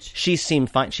our age. She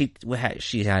seemed fine. She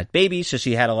had babies, so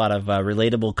she had a lot of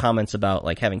relatable comments about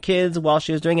like having kids while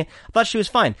she was doing it. I thought she was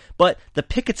fine. But the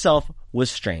pick itself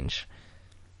was strange.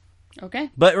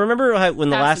 Okay. But remember when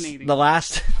the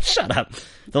last shut up.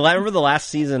 Remember the last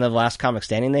season of Last Comic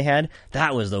Standing they had?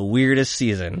 That was the weirdest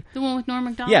season. The one with Norm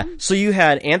Macdonald? Yeah. So you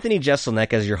had Anthony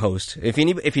Jeselnik as your host. If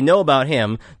you know about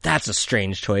him, that's a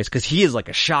strange choice because he is like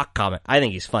a shock comic. I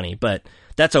think he's funny, but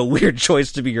that's a weird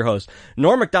choice to be your host.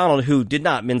 Norm Macdonald, who did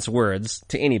not mince words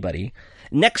to anybody.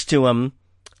 Next to him,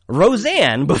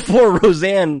 Roseanne, before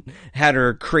Roseanne had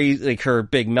her her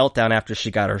big meltdown after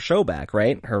she got her show back,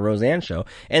 right? Her Roseanne show.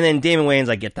 And then Damon Wayans,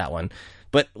 I get that one.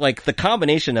 But like the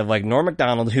combination of like Norm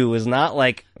Macdonald, who was not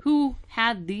like... Who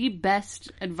had the best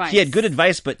advice. He had good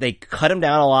advice, but they cut him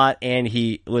down a lot, and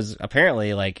he was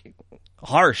apparently like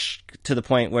harsh to the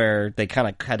point where they kind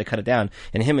of had to cut it down.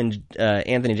 And him and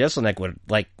Anthony Jeselnik would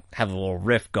like have a little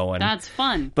riff going. That's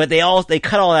fun. But they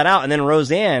cut all that out, and then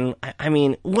Roseanne. I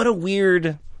mean, what a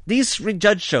weird. These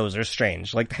judge shows are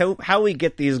strange. Like how we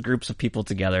get these groups of people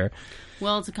together.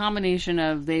 Well, it's a combination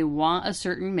of they want a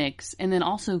certain mix, and then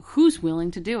also who's willing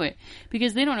to do it,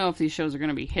 because they don't know if these shows are going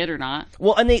to be hit or not.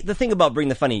 Well, and the thing about Bring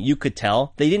the Funny, you could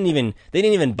tell they didn't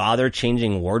even bother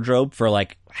changing wardrobe for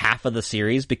like half of the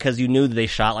series because you knew that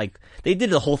they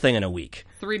did the whole thing in a week.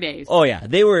 3 days. Oh yeah,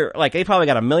 they probably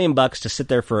got $1 million to sit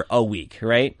there for a week,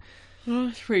 right? Oh,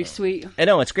 it's pretty sweet. I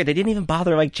know, it's great. They didn't even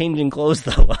bother like changing clothes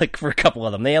though, like for a couple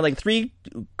of them. They had like 3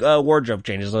 wardrobe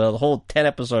changes, the whole 10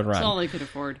 episode run. That's all they could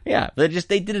afford. Yeah, they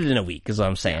did it in a week, is what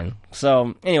I'm saying.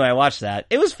 So anyway, I watched that.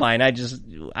 It was fine.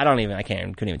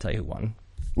 Couldn't even tell you who won.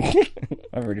 I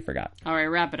already forgot. All right,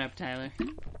 wrap it up, Tyler.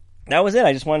 That was it.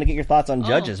 I just wanted to get your thoughts on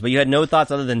Judges, but you had no thoughts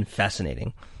other than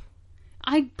fascinating.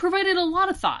 I provided a lot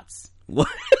of thoughts. If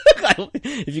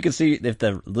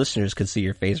the listeners could see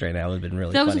your face right now, it would have been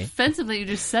really funny. That was offensive that you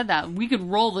just said that. We could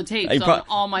roll the tapes on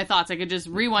all my thoughts. I could just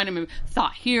rewind them and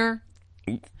thought here,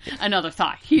 another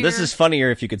thought here. This is funnier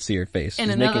if you could see your face.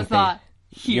 And another thought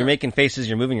here. You're making faces,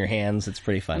 you're moving your hands. It's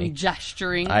pretty funny. I'm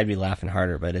gesturing. I'd be laughing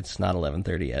harder, but it's not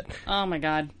 11:30 yet. Oh my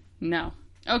god. No.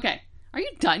 Okay. Are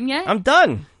you done yet? I'm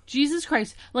done. Jesus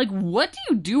Christ. Like, what do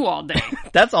you do all day?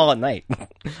 That's all at night.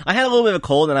 I had a little bit of a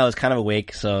cold and I was kind of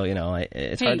awake, so,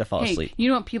 it's hard to fall asleep. You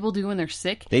know what people do when they're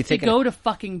sick? They go to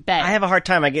fucking bed. I have a hard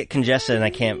time. I get congested and I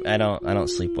don't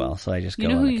sleep well, so I just go on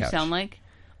the couch. You know who you sound like?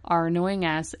 Our annoying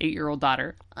ass 8-year-old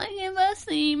daughter. I can't fall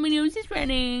asleep. My nose is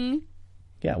running.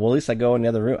 Yeah, well, at least I go in the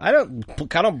other room. I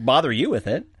don't bother you with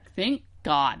it. Thank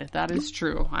God. That is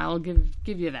true. I'll give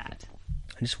you that.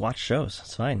 I just watch shows.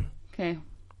 It's fine. Okay.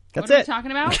 That's what are it. we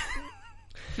talking about?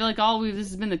 I feel like this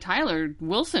has been the Tyler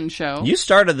Wilson show. You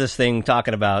started this thing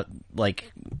talking about, like,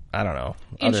 I don't know,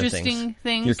 interesting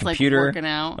things. Your computer. Like working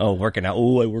out. Oh, working out.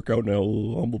 Oh, I work out now.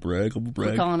 Oh, humble brag.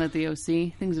 We're calling it the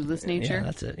OC. Things of this nature. Yeah,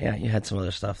 that's it. Yeah, you had some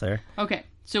other stuff there. Okay,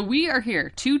 so we are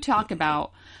here to talk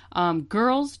about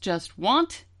girls just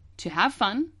want to have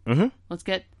fun. Mm-hmm.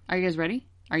 Are you guys ready?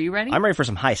 Are you ready? I'm ready for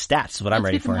some high stats is what I'm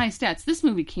ready for. Let's get some high stats. This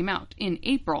movie came out in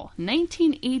April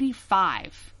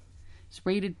 1985. It's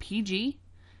rated PG.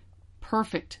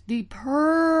 Perfect. The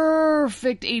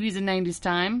perfect 80s and 90s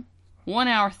time. 1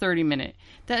 hour, 30 minute.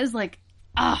 That is like,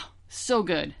 so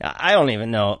good. I don't even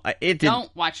know.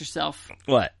 Don't watch yourself.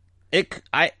 What? It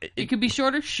could be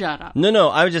shorter. Shut up. No.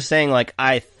 I was just saying, like,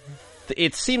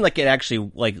 it seemed like it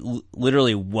actually, like,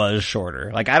 literally was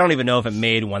shorter. Like, I don't even know if it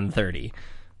made 130.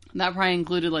 That probably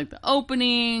included, like, the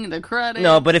opening, the credits.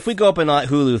 No, but if we go up in that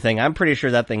Hulu thing, I'm pretty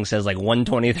sure that thing says, like,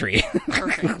 123.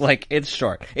 Perfect. Like, it's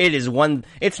short.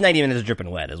 It's 90 minutes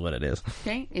dripping wet is what it is.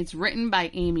 Okay. It's written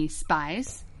by Amy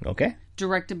Spies. Okay.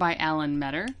 Directed by Alan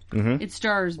Metter. Mm-hmm. It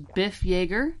stars Biff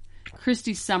Yeager,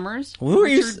 Christy Summers,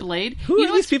 Richard Blade. Who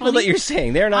are these people that you're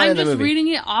saying? They're not in the movie. I'm just reading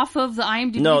it off of the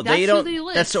IMDb. No, that's they don't. Who they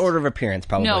list. That's the order of appearance,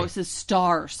 probably. No, it says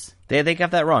stars. They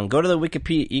got that wrong. Go to the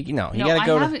Wikipedia. You gotta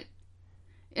go to.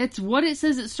 It's what it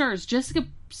says it stars.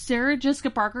 Sarah Jessica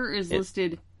Parker is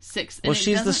listed 6th. Well,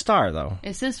 she's the star, though.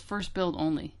 It says first build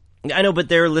only. I know, but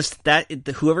they're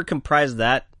whoever comprised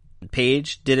that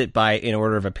page did it in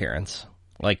order of appearance.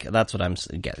 Like, that's what I'm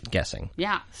guessing.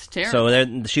 Yeah, it's terrible.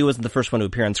 So she wasn't the first one to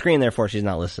appear on screen, therefore she's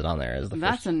not listed on there as the first.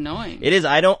 That's annoying. It is.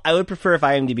 I would prefer if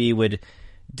IMDb would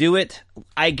do it.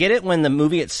 I get it when the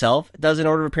movie itself does an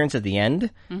order of appearance at the end,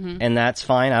 and that's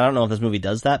fine. I don't know if this movie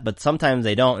does that, but sometimes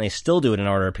they don't, and they still do it in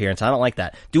order of appearance. I don't like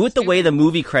that. Do it the way the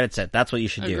movie credits it. That's what you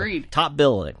should do. Agreed. Top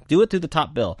bill. Do it through the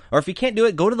top bill. Or if you can't do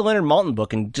it, go to the Leonard Maltin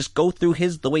book and just go through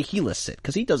the way he lists it,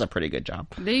 because he does a pretty good job.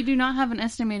 They do not have an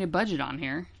estimated budget on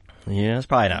here. Yeah, it's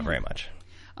probably not very much.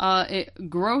 It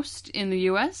grossed in the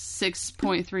U.S.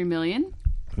 $6.3 million.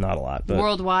 Not a lot. But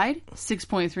worldwide,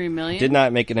 $6.3 million. Did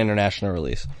not make an international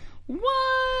release.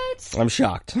 What? I'm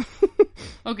shocked.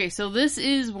 Okay, so this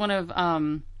is one of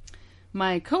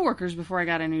my coworkers before I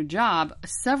got a new job.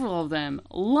 Several of them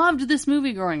loved this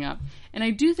movie growing up. And I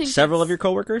do think... Several of your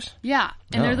coworkers? Yeah.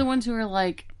 And they're the ones who are,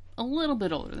 like, a little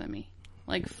bit older than me.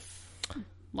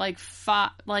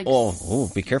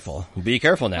 Be careful. Be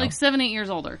careful now. Like 7, 8 years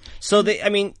older. So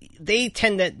they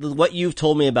tend to, what you've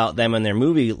told me about them and their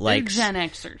movie, like, they're Gen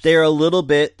Xers. They're a little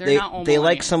bit, They're not they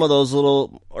like some of those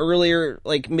little earlier,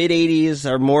 like, mid-80s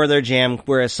are more their jam,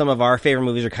 whereas some of our favorite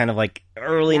movies are kind of like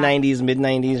early 90s, mid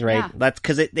 90s, right? Yeah. That's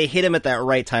because they hit him at that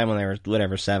right time when they were,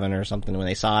 whatever, 7 or something, when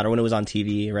they saw it, or when it was on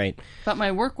TV, right? But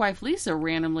my work wife, Lisa,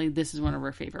 randomly, this is one of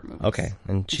her favorite movies. Okay,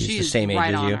 and she's the She's same age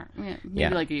right as on you. her. Yeah, maybe Yeah.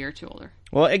 like a year or two older.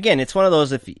 Well, again, it's one of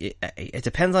those, it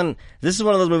depends on, this is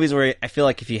one of those movies where I feel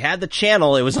like if you had the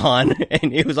channel it was on,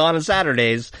 and it was on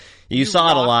Saturdays, you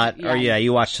saw it a lot, rocked- or yeah.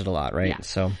 you watched it a lot, right? Yeah.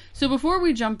 So before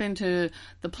we jump into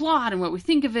the plot and what we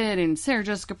think of it, and Sarah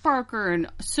Jessica Parker, and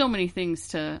so many things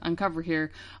to uncover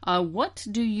here, what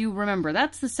do you remember?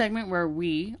 That's the segment where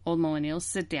we, old millennials,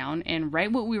 sit down and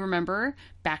write what we remember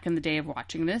back in the day of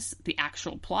watching this, the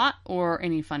actual plot, or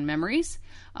any fun memories.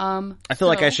 I feel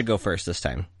like I should go first this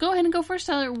time. Go ahead and go first,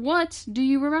 Tyler. What do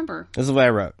you remember? This is what I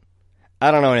wrote. I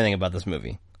don't know anything about this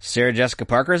movie. Sarah Jessica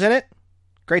Parker's in it.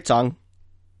 Great song.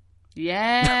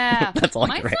 Yeah. That's all I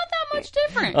Mine's can not write. that much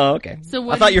different. Oh, okay. So I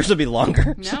what thought do you- yours would be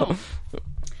longer. No. so-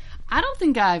 I don't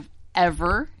think I've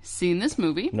ever seen this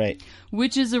movie. Right.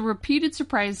 Which is a repeated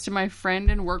surprise to my friend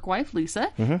and work wife, Lisa,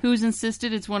 who's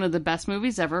insisted it's one of the best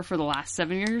movies ever for the last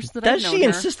 7 years that I've Does known she her.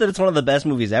 insist that it's one of the best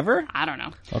movies ever? I don't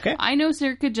know. Okay. I know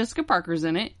Sarah Jessica Parker's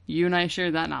in it. You and I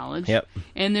share that knowledge. Yep.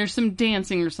 And there's some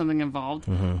dancing or something involved.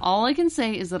 All I can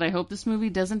say is that I hope this movie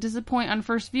doesn't disappoint on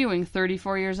first viewing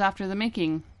 34 years after the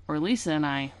making, or Lisa and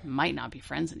I might not be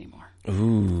friends anymore.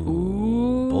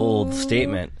 Bold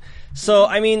statement. So,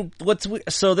 I mean, this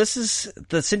is,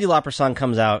 the Cyndi Lauper song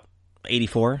comes out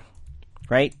 84,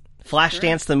 right?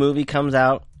 Flashdance, the movie, comes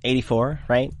out 84,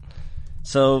 right?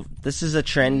 So, this is a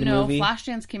trend No, movie.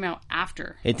 Flashdance came out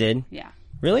after. It did? Yeah.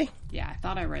 Really? Yeah, I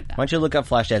thought I read that. Why don't you look up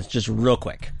Flashdance just real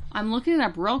quick? I'm looking it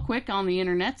up real quick on the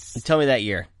internets. Tell me that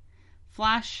year.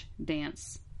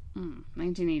 Flashdance.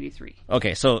 1983.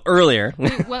 Okay, so earlier.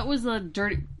 Wait, what was the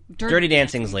Dirty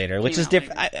Dancing's later, which came is out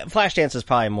different. later. Flashdance is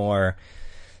probably more.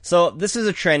 So this is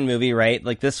a trend movie, right?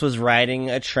 Like this was riding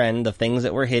a trend of things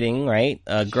that were hitting, right?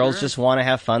 Girls just want to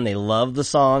have fun. They love the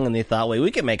song, and they thought, wait,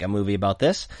 we could make a movie about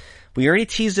this. We already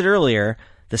teased it earlier.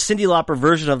 The Cyndi Lauper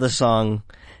version of the song,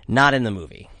 not in the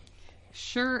movie.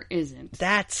 Sure isn't.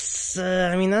 That's,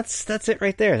 that's it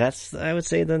right there. That's, I would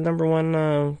say, the number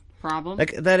one. Problem?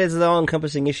 That is the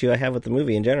all-encompassing issue I have with the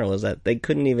movie in general, is that they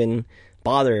couldn't even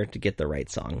bother to get the right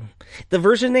song. The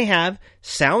version they have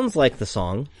sounds like the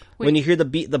song. When you hear the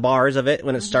bars of it,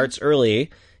 when it starts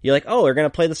early, you're like, oh, they're going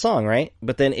to play the song, right?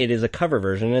 But then it is a cover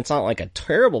version, and it's not like a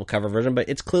terrible cover version, but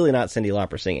it's clearly not Cyndi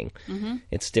Lauper singing.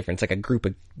 It's different. It's like a group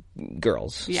of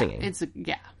girls singing.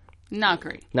 Not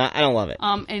great. I don't love it.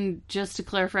 And just to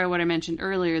clarify what I mentioned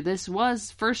earlier, this was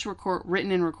first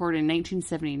written and recorded in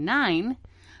 1979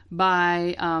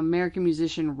 by American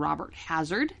musician Robert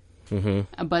Hazard.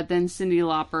 But then Cyndi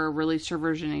Lauper released her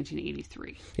version in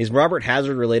 1983. Is Robert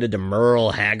Hazard related to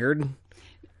Merle Haggard?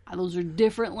 Those are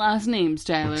different last names,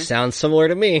 Tyler. Sounds similar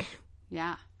to me.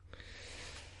 Yeah.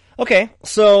 Okay,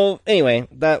 so anyway,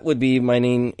 that would be my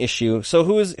main issue. So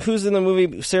who's in the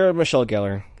movie? Sarah Michelle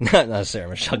Gellar. Not Sarah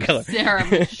Michelle Gellar. Sarah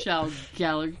Michelle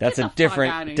Gellar. That's Get a the fuck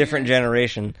outta different here.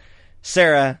 generation.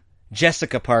 Sarah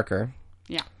Jessica Parker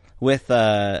Yeah. with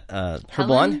her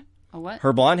blonde What?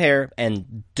 blonde hair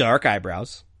and dark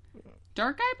eyebrows.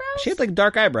 Dark eyebrows? She had like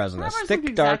dark eyebrows in Her this. eyebrows Thick,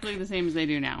 look dark. exactly the same as they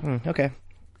do now. Okay.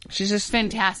 She's just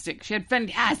Fantastic. She had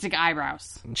fantastic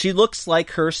eyebrows. she looks like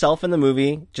herself in the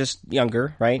movie, just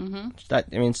younger, right?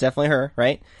 It's definitely her,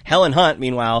 right? Helen Hunt,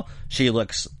 meanwhile, she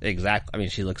looks she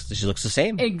looks the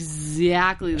same.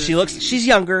 Exactly the same. She's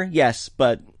younger, yes,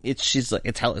 but it's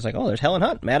like, oh, there's Helen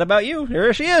Hunt, Mad About You.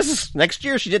 Here she is. Next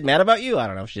year she did Mad About You. I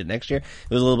don't know if she did next year.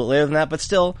 It was a little bit later than that, but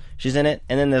still, she's in it.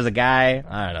 And then there's a guy,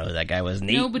 I don't know who that guy was.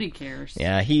 Nate. Nobody cares.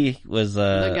 Yeah, he was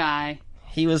The guy.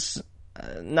 He was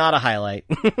not a highlight.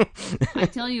 I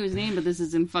tell you his name, but this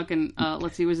is in fucking,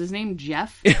 let's see, was his name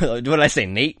Jeff? What did I say?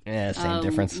 Nate? Yeah, same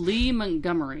difference. Lee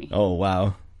Montgomery. Oh,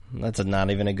 wow. That's not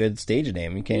even a good stage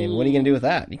name. You can't even, what are you going to do with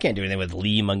that? You can't do anything with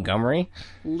Lee Montgomery.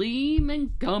 Lee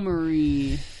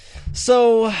Montgomery.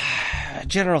 So,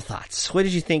 general thoughts. What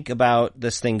did you think about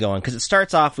this thing going? Because it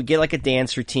starts off, we get like a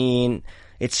dance routine.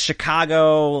 It's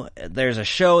Chicago. There's a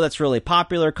show that's really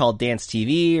popular called Dance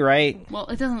TV, right? Well,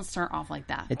 it doesn't start off like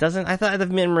that. It doesn't. I thought the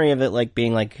memory of it like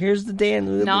being like, here's the dance,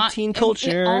 the teen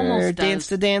culture, It almost dance does.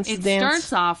 to dance to It dance.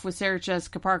 starts off with Sarah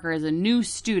Jessica Parker as a new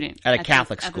student At a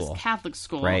Catholic At school. this Catholic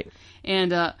school, Right.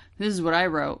 And this is what I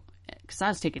wrote because I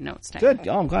was taking notes. Tyler. Good.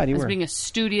 Oh, I'm glad you As were. being a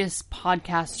studious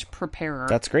podcast preparer.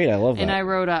 That's great. I love that. And I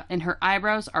wrote, and her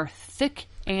eyebrows are thick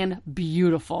and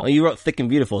beautiful. Oh, you wrote thick and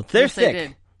beautiful. They're Yes, I thick.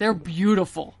 did. They're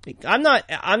beautiful. I'm not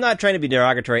trying to be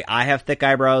derogatory. I have thick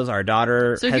eyebrows. Our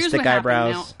daughter So has here's thick what happened.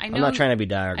 eyebrows. Now, I I'm know- not trying to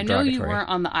be I know derogatory. you weren't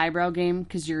on the eyebrow game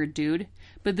because you're a dude,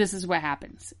 but this is what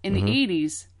happens. In Mm-hmm. the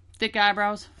 80s, thick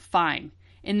eyebrows, fine.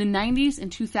 In the 90s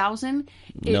and 2000,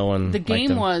 No one the liked game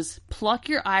them. was pluck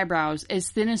your eyebrows as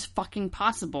thin as fucking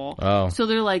possible. Oh. So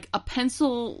they're like a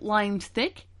pencil lined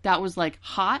thick that was like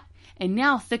hot. And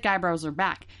now thick eyebrows are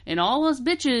back. And all us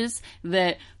bitches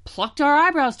that plucked our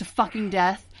eyebrows to fucking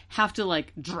death have to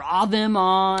like draw them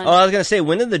on. Oh, I was gonna say,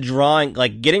 when did the drawing,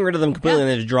 like getting rid of them completely and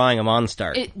then just drawing them on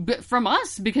start? But from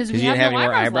us, because we Because you have didn't have no any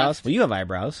more eyebrows. left. Well, you have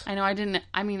eyebrows. I know I didn't.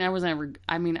 I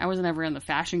wasn't ever in the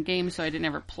fashion game, so I didn't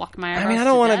ever pluck my eyebrows. I mean, I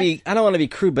don't want to be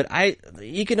crude, but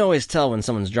you can always tell when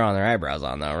someone's drawing their eyebrows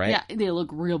on, though, right? Yeah, they look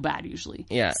real bad usually.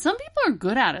 Yeah. Some people are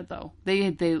good at it though.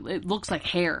 It looks like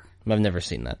hair. I've never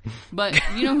seen that. But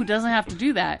you know who doesn't have to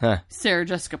do that? Sarah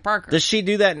Jessica Parker. Does she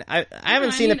do that? I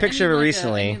haven't seen a picture of her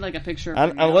recently. I need like a picture of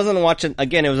her. I wasn't watching.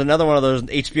 Again, it was another one of those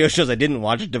HBO shows I didn't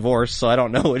watch, Divorce, so I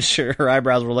don't know what her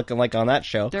eyebrows were looking like on that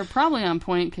show. They're probably on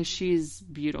point because she's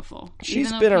beautiful. She's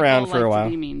Even though been around people for a like while.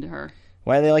 To be mean to her.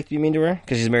 Why do they like to be mean to her?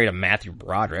 Because she's married to Matthew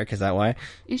Broderick. Is that why?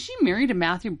 Is she married to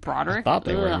Matthew Broderick? I thought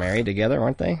they were Ugh. married together,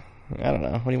 weren't they? I don't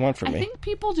know. What do you want from I me? think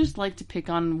people just like to pick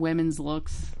on women's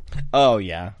looks. Oh,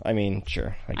 yeah. I mean,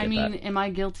 sure. I get that. Am I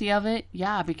guilty of it?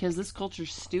 Yeah, because this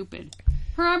culture's stupid.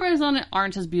 Her eyebrows on it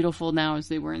aren't as beautiful now as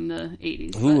they were in the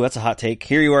 80s. Ooh, that's a hot take.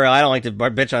 Here you are. I don't like to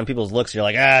bitch on people's looks. You're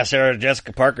like, Sarah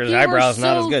Jessica Parker's eyebrows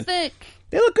not as good. Thick.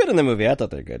 They look good in the movie. I thought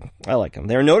they were good. I like them.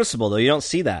 They're noticeable though. You don't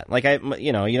see that. Like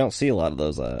you don't see a lot of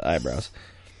those eyebrows.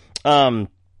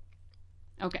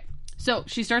 Okay. So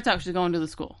she starts out. She's going to the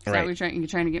school. Is Right. that what you're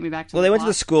trying to get me back to? Well, they went to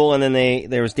the school, and then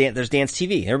there's Dance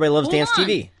TV. Everybody loves Hold Dance on.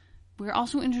 TV. We're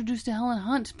also introduced to Helen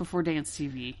Hunt before Dance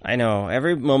TV. I know.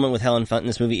 Every moment with Helen Hunt in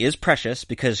this movie is precious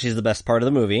because she's the best part of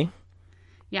the movie.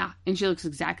 Yeah, and she looks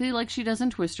exactly like she does in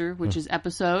Twister, which is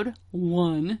episode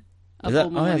 1 of Is that,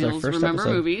 Old that's our Millennials first Remember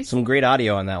episode. Movies. Some great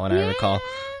audio on that one, I recall.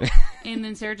 And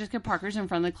then Sarah Jessica Parker's in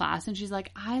front of the class, and she's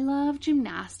like, I love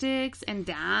gymnastics and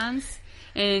dance.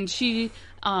 And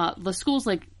the school's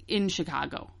like in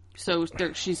Chicago. So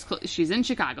she's in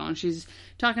Chicago, and she's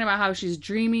talking about how she's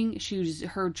dreaming.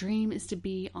 Her dream is to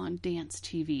be on Dance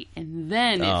TV. And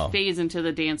then it fades into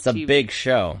the Dance It's TV. a big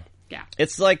show. Yeah.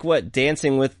 It's like what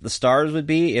Dancing with the Stars would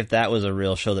be if that was a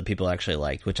real show that people actually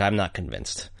liked, which I'm not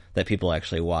convinced that people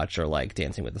actually watch or like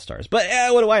Dancing with the Stars. But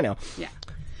what do I know? Yeah.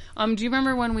 Do you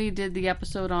remember when we did the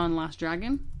episode on Last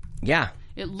Dragon? Yeah.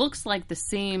 It looks like the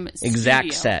same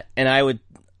Exact studio. set. And I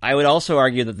would also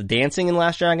argue that the dancing in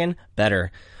Last Dragon,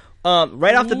 better.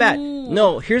 Right off the bat.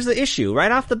 No, here's the issue.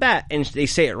 Right off the bat, and they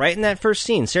say it right in that first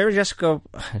scene. Sarah Jessica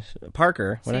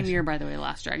Parker. Same year, by the way,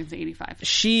 Last Dragon's 85.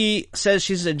 She says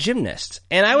she's a gymnast.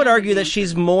 And I would argue that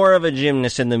she's more of a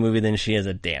gymnast in the movie than she is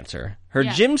a dancer. Her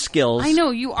gym skills I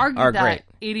know, you argued are that great.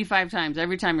 85 times.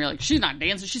 Every time you're like, she's not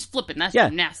dancing, she's flipping. That's Yeah,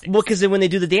 gymnastics. well, because when they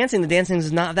do the dancing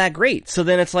is not that great. So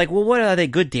then it's like, well, what are they,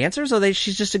 good dancers? Or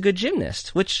she's just a good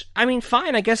gymnast? Which, I mean,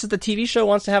 fine. I guess if the TV show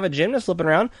wants to have a gymnast flipping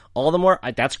around, all the more,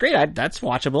 that's great. That's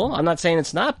watchable. I'm not saying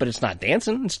it's not, but it's not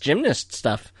dancing. It's gymnast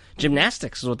stuff.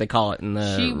 Gymnastics is what they call it in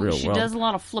the real She world. does a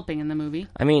lot of flipping in the movie.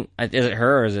 I mean, is it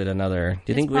her or is it another?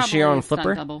 Do you think was she her probably own a stunt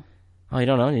flipper? double. Oh, you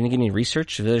don't know? You didn't get any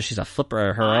research whether she's a flipper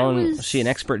or her own? Is she an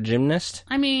expert gymnast?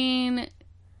 I mean,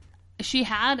 she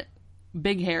had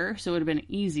big hair, so it would have been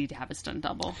easy to have a stunt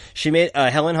double. She made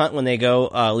Helen Hunt when they go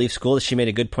leave school. She made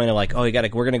a good point of like, oh,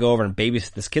 we're gonna go over and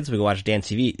babysit this kid so we can watch Dance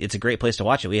TV. It's a great place to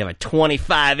watch it. We have a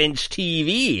 25-inch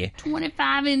TV,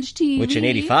 25-inch TV, which in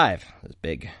 '85 is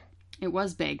big. It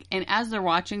was big. And as they're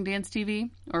watching Dance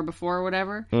TV or before or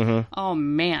whatever, oh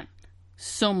man,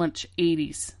 so much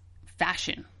 80s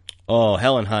fashion. Oh,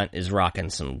 Helen Hunt is rocking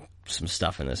some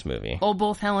stuff in this movie. Oh,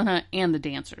 both Helen Hunt and the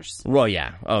dancers. Well,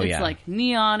 yeah. Oh, It's yeah. like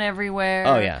neon everywhere.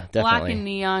 Oh, yeah, definitely. Black and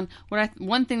neon.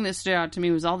 One thing that stood out to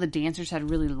me was all the dancers had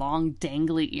really long,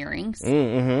 dangly earrings.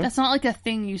 Mm-hmm. That's not like a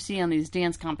thing you see on these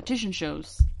dance competition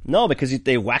shows. No, because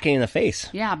they whack it in the face.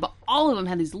 Yeah, but all of them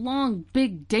had these long,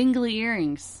 big, dangly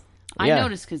earrings. I Yeah.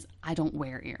 noticed because I don't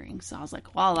wear earrings. So I was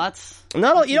like, wow, that's... You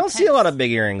don't see a lot of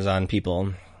big earrings on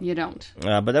people. You don't.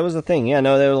 But that was the thing. Yeah,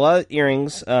 no, there were a lot of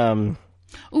earrings.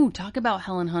 Ooh, talk about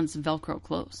Helen Hunt's Velcro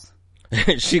clothes. I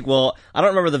don't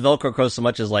remember the Velcro clothes so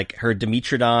much as like her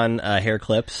Dimitrodon hair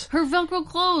clips. Her Velcro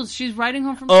clothes. She's riding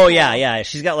home from Oh, school. yeah.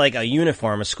 She's got like a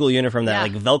school uniform that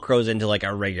Yeah. like Velcros into like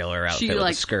a regular outfit She with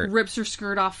like a skirt. rips her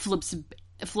skirt off, flips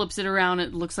it around.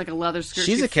 It looks like a leather skirt.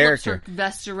 She's she a character. Flips her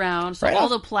vest around, so Right all off-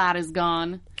 the plaid is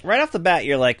gone. Right off the bat,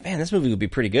 you're like, man, this movie would be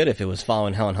pretty good if it was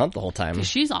following Helen Hunt the whole time.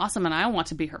 She's awesome, and I want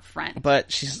to be her friend.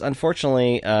 But she's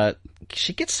unfortunately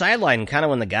she gets sidelined kind of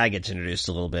when the guy gets introduced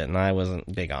a little bit, and I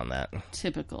wasn't big on that.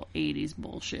 Typical 80s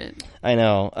bullshit. I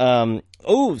know.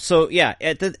 So yeah,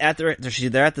 they're at this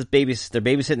they're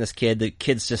babysitting this kid. The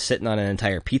kid's just sitting on an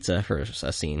entire pizza for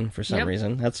a scene for some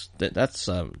reason. That's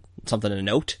something to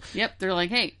note. Yep, they're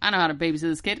like, hey, I know how to babysit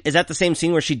this kid. Is that the same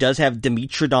scene where she does have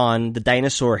Dimetrodon, the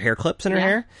dinosaur hair clips in her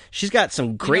hair? She's got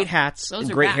some great hats and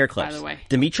great hair clips. By the way.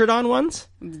 Dimetrodon ones?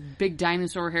 Big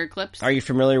dinosaur hair clips. Are you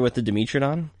familiar with the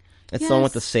Dimetrodon? It's the one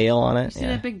with the sail on it. You see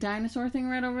that big dinosaur thing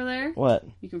right over there? What?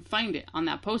 You can find it on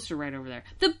that poster right over there.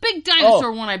 The big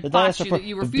dinosaur one I bought you that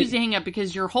you refuse to hang up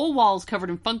because your whole wall is covered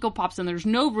in Funko Pops and there's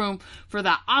no room for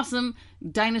that awesome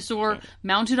dinosaur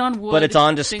mounted on wood. But it's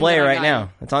on display right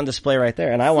now. It's on display right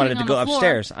there, and I wanted to go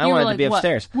upstairs. I wanted to be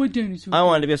upstairs. What dinosaur? I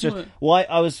wanted to be upstairs. Well,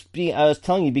 I was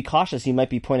telling you, be cautious. You might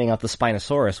be pointing out the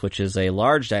Spinosaurus, which is a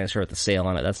large dinosaur with the sail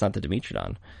on it. That's not the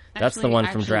Dimetrodon. That's the one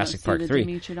from Jurassic Park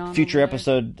 3. Future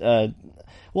episode.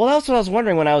 Well, that's what I was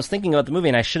wondering when I was thinking about the movie,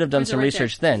 and I should have done some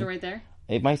research then. Is it right there?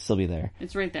 It might still be there.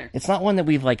 It's right there. It's not one that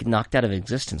we've knocked out of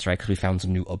existence, right? Because we found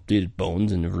some new updated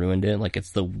bones and ruined it. Like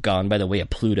it's the Gone by the Way of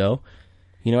Pluto.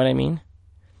 You know what I mean?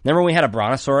 Remember when we had a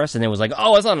Brontosaurus and it was like,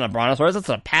 oh, it's not a Brontosaurus, it's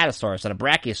a Patasaurus and a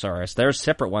Brachiosaurus. They're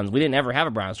separate ones. We didn't ever have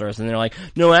a Brontosaurus. And they're like,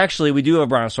 no, actually, we do have a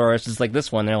Brontosaurus. It's like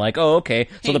this one. They're like, oh, okay.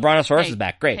 So the Brontosaurus is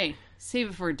back. Great. Hey, save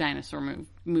it for a dinosaur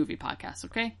movie podcast,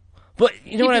 okay? But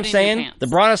you know what I'm saying? The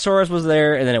Brontosaurus was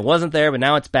there, and then it wasn't there, but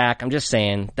now it's back. I'm just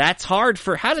saying, that's hard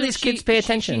for... How do these kids pay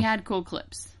attention? She had cool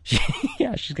clips.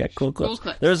 Yeah, she's got cool clips.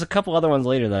 There's a couple other ones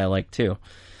later that I like, too.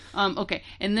 Okay,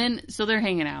 and then... So they're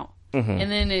hanging out. Mm-hmm.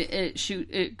 And then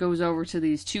it goes over to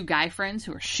these two guy friends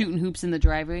who are shooting hoops in the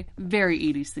driveway. Very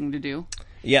 80s thing to do.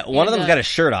 Yeah, one of them's got his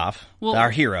shirt off. Well,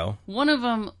 our hero. One of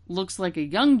them looks like a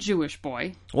young Jewish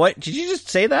boy. What? Did you just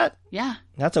say that? Yeah.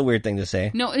 That's a weird thing to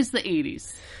say. No, it's the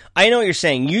 80s. I know what you're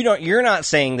saying. You're not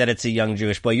saying that it's a young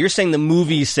Jewish boy. You're saying the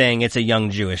movie's saying it's a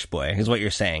young Jewish boy, is what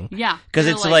you're saying. Yeah. Because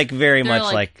it's very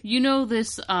much like... You know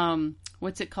this,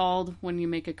 what's it called when you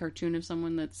make a cartoon of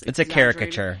someone that's It's a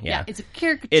caricature, yeah. It's a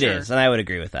caricature. It is, and I would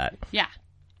agree with that. Yeah.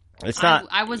 It's not.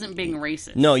 I wasn't being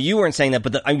racist. No, you weren't saying that,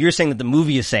 but you're saying that the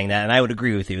movie is saying that, and I would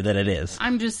agree with you that it is.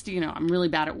 I'm just, I'm really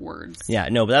bad at words. Yeah,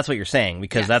 no, but that's what you're saying,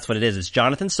 because that's what it is. It's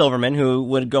Jonathan Silverman, who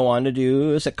would go on to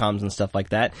do sitcoms and stuff like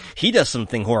that. He does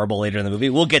something horrible later in the movie.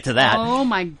 We'll get to that. Oh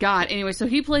my god. Anyway, so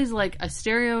he plays like a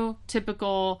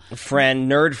stereotypical...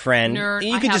 nerd friend.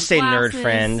 You could just say nerd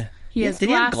friend. He has Did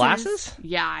he have glasses?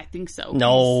 Yeah, I think so.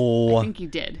 No. I think he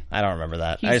did. I don't remember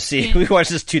that. We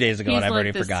watched this 2 days ago and I've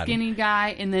already forgotten. He's like the skinny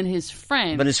guy, and then his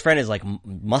friend. But his friend is like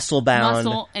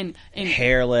muscle-bound. And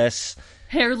hairless.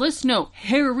 Hairless? No,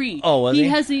 hairy. Oh, was he? He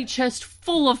has a chest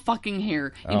full of fucking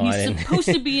hair. And he's supposed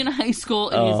to be in high school,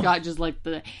 and he's got just like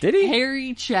the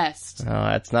hairy chest. Oh,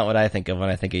 that's not what I think of when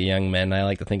I think of young men. I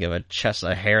like to think of a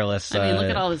hairless... I mean, look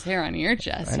at all this hair on your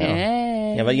chest. I know.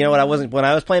 Hey. Yeah, but you know what? When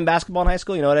I was playing basketball in high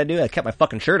school, you know what I do? I kept my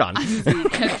fucking shirt on. You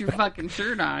kept your fucking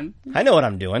shirt on. I know what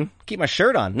I'm doing. Keep my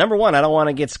shirt on. Number 1, I don't want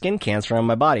to get skin cancer on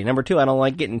my body. Number 2, I don't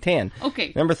like getting tan.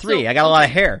 Okay. Number 3, I got a lot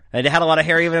of hair. I had a lot of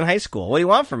hair even in high school. What do you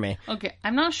want from me? Okay,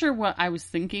 I'm not sure what I was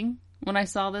thinking when I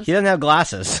saw this. He doesn't have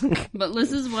glasses. But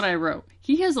this is what I wrote.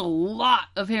 He has a lot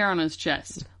of hair on his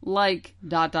chest. Like, ...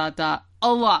 a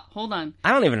lot. Hold on.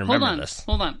 I don't even remember this.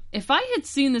 Hold on. If I had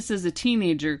seen this as a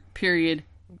teenager, period,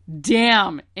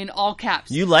 damn, in all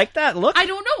caps. You like that look? I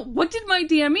don't know. What did my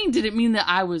damn mean? Did it mean that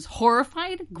I was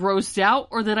horrified, grossed out,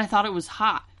 or that I thought it was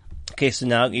hot? Okay, so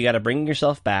now you got to bring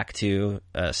yourself back to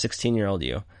 16-year-old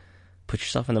you. Put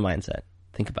yourself in the mindset.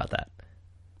 Think about that.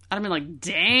 I'd have been like,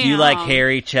 damn. Do you like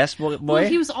hairy chest boy? Well,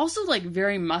 he was also like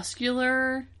very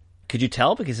muscular. Could you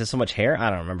tell because he has so much hair? I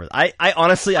don't remember. I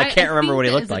honestly can't remember what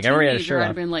he looked like. I remember he had a shirt on.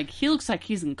 I'd been like, he looks like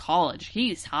he's in college.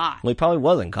 He's hot. Well, he probably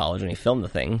was in college when he filmed the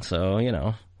thing,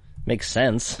 so makes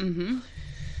sense. Mm-hmm.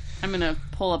 I'm gonna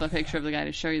pull up a picture of the guy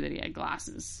to show you that he had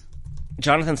glasses.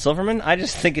 Jonathan Silverman? I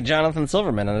just think of Jonathan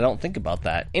Silverman, and I don't think about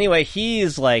that. Anyway,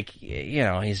 he's like,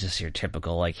 he's just your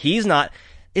typical he's not.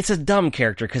 It's a dumb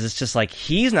character because it's just like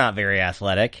he's not very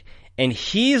athletic. And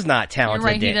he's not talented.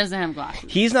 You're right, he doesn't have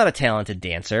glasses. He's not a talented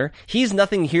dancer. He's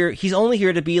nothing here. He's only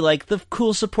here to be like the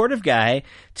cool, supportive guy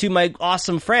to my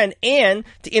awesome friend and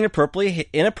to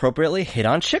inappropriately hit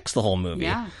on chicks the whole movie.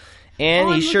 Yeah.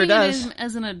 And he sure does. At him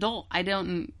as an adult, I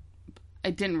didn't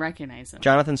recognize him.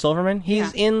 Jonathan Silverman?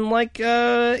 He's in like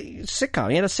a sitcom.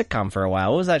 He had a sitcom for a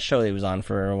while. What was that show that he was on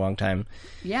for a long time?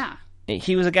 Yeah.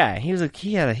 He was a guy.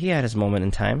 He had his moment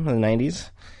in time in the 90s.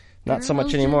 Not so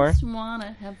much anymore. Just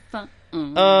wanna have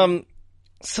fun.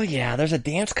 So yeah, there's a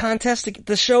dance contest.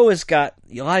 The show has got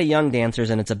a lot of young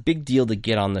dancers, and it's a big deal to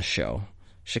get on the show.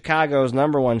 Chicago's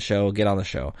 #1 show, get on the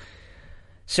show.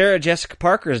 Sarah Jessica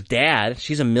Parker's dad,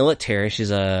 she's a military.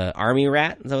 She's a army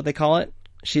rat. Is that what they call it?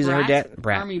 She's her dad.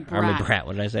 Brat. Army brat. Army brat.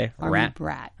 What did I say? Army Rat.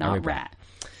 brat, not Army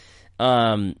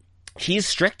rat. He's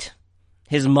strict.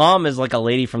 His mom is like a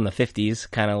lady from the 50s,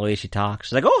 kind of the way she talks.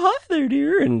 She's like, "Oh, hi there,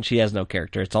 dear," and she has no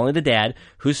character. It's only the dad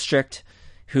who's strict,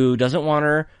 who doesn't want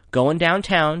her going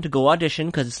downtown to go audition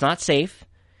because it's not safe.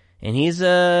 And he's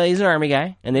an army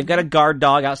guy, and they've got a guard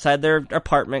dog outside their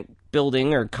apartment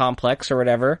building or complex or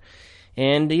whatever.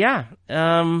 And yeah,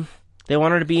 they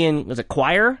want her to be in, was it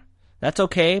choir? That's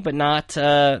okay, but not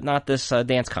this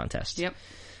dance contest. Yep.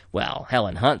 Well,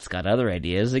 Helen Hunt's got other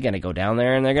ideas. They're going to go down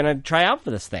there and they're going to try out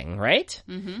for this thing, right?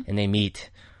 Mm-hmm. And they meet,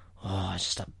 it's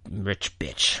just a rich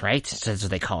bitch, right? That's what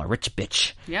they call her, rich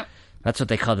bitch. Yep. That's what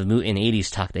they call in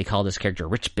 80s talk. They call this character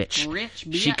Rich Bitch. Rich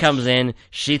bitch. She comes in.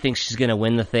 She thinks she's going to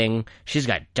win the thing. She's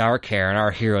got dark hair, and our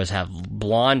heroes have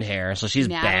blonde hair, so she's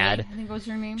Natalie, bad. I think was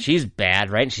her name. She's bad,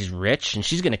 right? And she's rich, and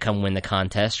she's going to come win the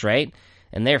contest, right?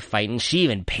 And they're fighting. She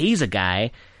even pays a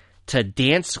guy to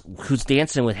dance, who's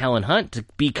dancing with Helen Hunt, to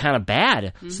be kind of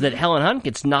bad, so that Helen Hunt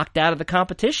gets knocked out of the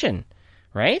competition,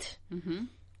 right? Mm-hmm.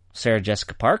 Sarah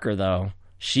Jessica Parker, though,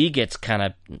 she gets kind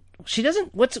of... She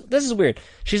doesn't... This is weird.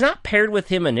 She's not paired with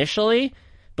him initially,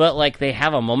 but, like, they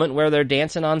have a moment where they're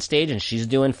dancing on stage and she's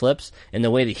doing flips, and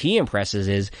the way that he impresses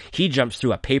is he jumps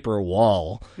through a paper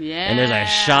wall. Yeah. And there's a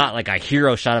shot, like a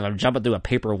hero shot of him jumping through a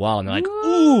paper wall, and they're like,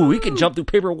 ooh, he can jump through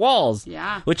paper walls.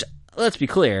 Yeah. Which, let's be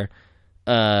clear,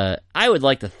 I would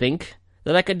like to think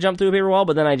that I could jump through a paper wall,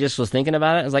 but then I just was thinking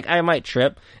about it. I was like, I might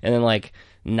trip, and then, like,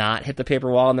 not hit the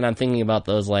paper wall, and then I'm thinking about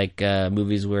those, like,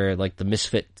 movies where, like, the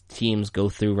misfit teams go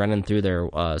through, running through their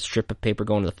strip of paper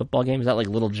going to the football game. Is that like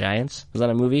Little Giants? Was that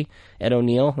a movie? Ed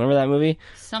O'Neill, remember that movie?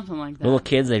 Something like that. Little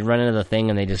kids, they run into the thing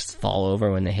and they just fall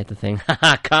over when they hit the thing.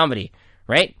 Haha, comedy,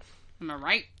 right? Am I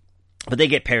right? But they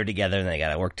get paired together and they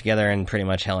gotta work together, and pretty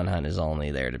much Helen Hunt is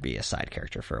only there to be a side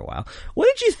character for a while. What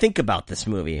did you think about this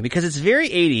movie? Because it's very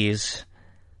 80s,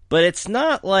 but it's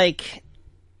not like...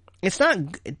 There's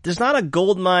not a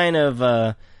gold mine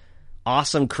of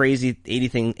awesome, crazy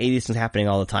 80s things happening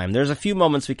all the time. There's a few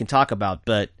moments we can talk about,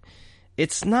 but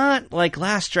it's not like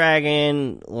Last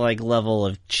Dragon, like, level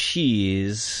of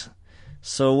cheese.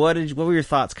 So what were your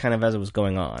thoughts kind of as it was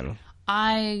going on?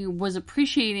 I was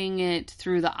appreciating it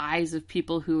through the eyes of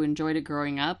people who enjoyed it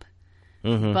growing up,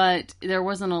 but there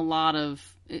wasn't a lot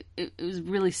of... It was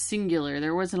really singular.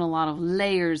 There wasn't a lot of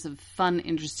layers of fun,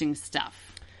 interesting stuff.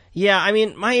 Yeah, I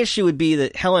mean, my issue would be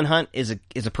that Helen Hunt is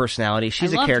a personality.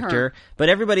 She's a character, her. But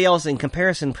everybody else, in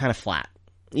comparison, kind of flat.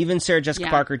 Even Sarah Jessica Yeah.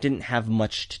 Parker didn't have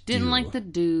much to do. Didn't like the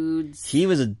dudes. He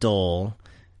was a dull.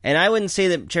 And I wouldn't say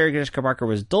that Sarah Jessica Parker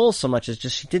was dull so much as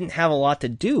just she didn't have a lot to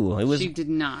do. She did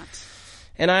not.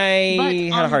 And I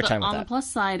But had a hard time with on that. the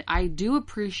plus side, I do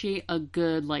appreciate a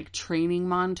good, like, training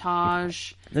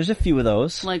montage. There's a few of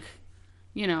those. Like,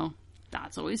 you know,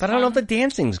 that's always But fun. I don't know if the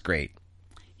dancing's great.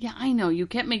 Yeah, I know. You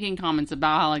kept making comments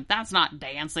about how, like, that's not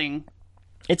dancing.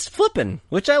 It's flipping,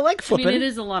 which I like flipping. I mean, it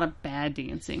is a lot of bad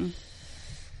dancing.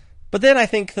 But then I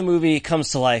think the movie comes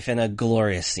to life in a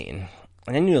glorious scene.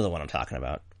 And I knew the one I'm talking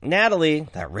about. Natalie,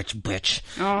 that rich bitch,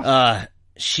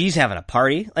 she's having a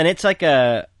party. And it's like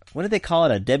what do they call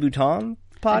it? A debutante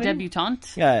party? A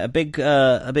debutante? Yeah, a big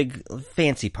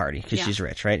fancy party because she's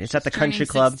rich, right? It's at the country Turning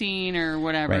club. 16 or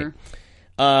whatever.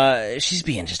 Right. She's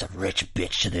being just a rich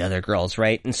bitch to the other girls,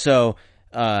 right? And so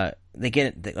they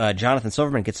get Jonathan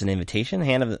Silverman gets an invitation in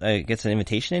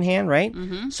hand, right?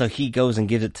 Mm-hmm. So he goes and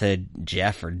gives it to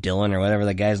Jeff or Dylan or whatever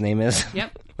the guy's name is.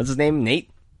 Yep. What's his name? Nate?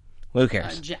 Who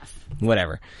cares? Jeff.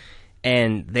 Whatever.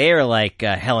 And they're like,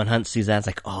 Helen Hunt sees that. It's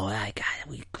like, oh,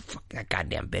 fuck that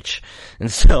goddamn bitch.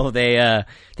 And so they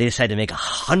decide to make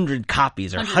 100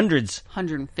 copies or hundreds.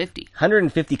 150.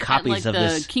 150 copies at, like,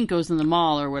 of this. the Kinko's in the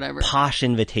mall or whatever. Posh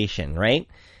invitation, right?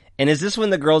 And is this when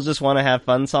the Girls Just Want to Have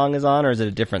Fun song is on, or is it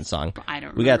a different song? I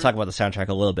don't know. We got to talk about the soundtrack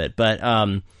a little bit. But,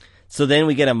 so then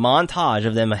we get a montage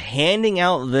of them handing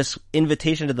out this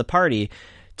invitation to the party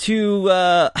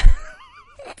to,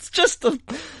 it's just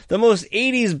the most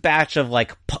 80s batch of,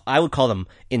 like, I would call them,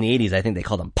 in the 80s, I think they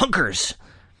called them punkers.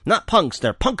 Not punks,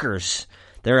 they're punkers.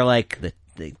 They're like,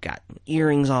 they've got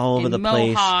earrings all over the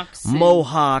mohawks, place.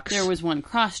 Mohawks. There was one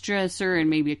cross-dresser and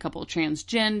maybe a couple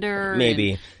transgender.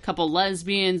 Maybe. And a couple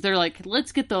lesbians. They're like,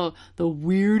 let's get the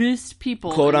weirdest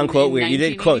people. Quote unquote in weird. You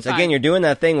did quotes. 1985. Again, you're doing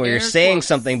that thing where you're Air saying quotes.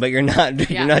 something, but you're not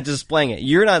Yeah. you're not displaying it.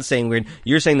 You're not saying weird.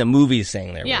 You're saying the movie's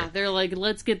saying they're Yeah, weird. they're like,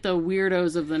 let's get the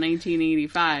weirdos of the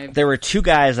 1985. There were two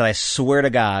guys that I swear to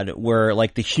God were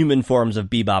like the human forms of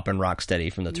Bebop and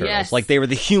Rocksteady from the Turtles. Yes. Like they were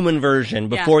the human version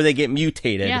before they get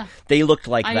mutated. Yeah. They looked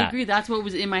like I that. agree. That's what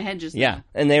was in my head just Yeah, now.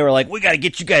 and they were like, "We got to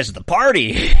get you guys to the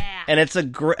party," and it's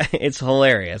it's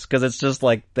hilarious because it's just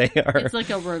like they are. It's like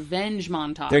a revenge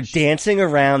montage. They're dancing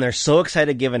around. They're so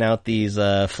excited giving out these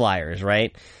flyers,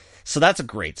 right? So that's a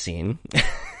great scene.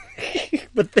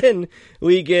 But then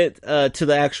we get to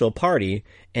the actual party,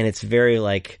 and it's very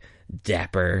like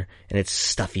dapper and it's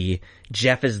stuffy.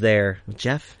 Jeff is there.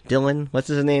 Jeff? Dylan? What's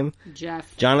his name?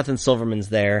 Jeff. Jonathan Silverman's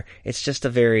there. It's just a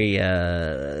very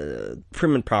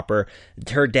prim and proper.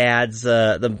 Her dad's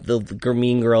the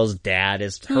mean girl's dad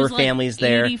is her Who's, like, family's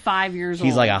there. 85 years old.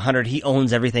 He's like 100. He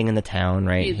owns everything in the town,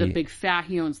 right?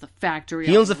 He owns the factory.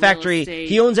 He owns the real factory. estate.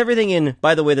 He owns everything in,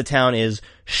 by the way, the town is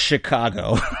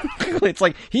Chicago. It's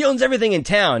like, he owns everything in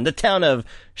town. The town of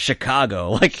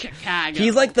Chicago. Like, Chicago.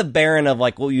 he's like the Baron of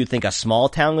like what you'd think a small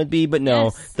town would be, but no,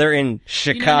 Yes. they're in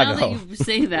Chicago. You know, now that you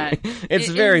say that, It's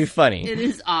very funny. It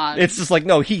is odd. It's just like,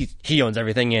 no, he owns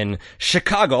everything in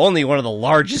Chicago, only one of the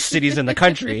largest cities in the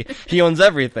country. He owns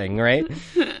everything, right?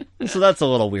 So that's a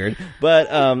little weird.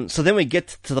 But, so then we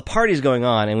get to the party's going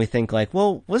on and we think like,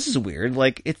 well, this is weird.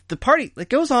 Like, it's the party, it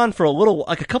goes on for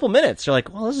a couple minutes. You're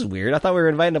like, well, this is weird. I thought we were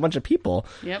inviting a bunch of people.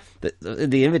 Yep.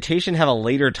 The invitation have a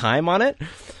later time on it?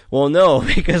 Well, no,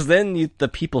 because then the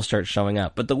people start showing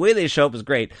up. But the way they show up is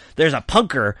great. There's a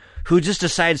punker who just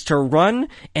decides to run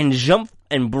and jump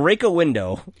and break a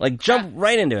window. Like, jump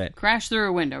right into it. Crash through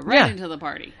a window, right Yeah. into the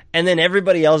party. And then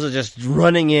everybody else is just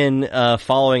running in,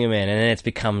 following him in. And then it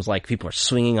becomes like people are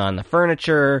swinging on the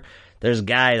furniture. There's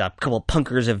guys, a couple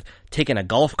punkers have taken a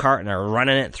golf cart and are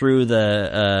running it through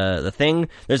the thing.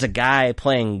 There's a guy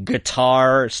playing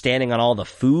guitar, standing on all the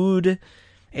food.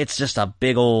 It's just a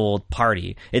big old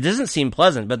party. It doesn't seem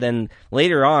pleasant, but then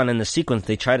later on in the sequence,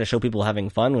 they try to show people having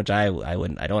fun, which I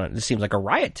don't, this seems like a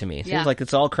riot to me. It Yeah. seems like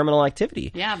it's all criminal activity.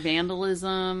 Yeah,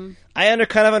 vandalism. I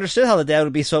kind of understood how the dad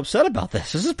would be so upset about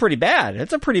this. This is pretty bad.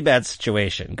 It's a pretty bad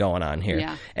situation going on here.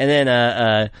 Yeah. And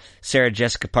then Sarah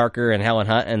Jessica Parker and Helen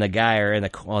Hunt and the guy are in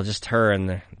just her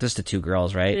and just the two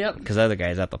girls, right? Yep. Because the other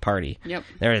guy's at the party. Yep.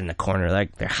 They're in the corner,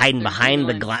 like they're hiding behind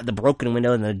giggling. the broken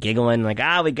window and they're giggling like,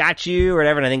 we got you or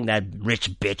whatever. And I think that rich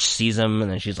bitch sees him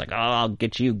and then she's like, I'll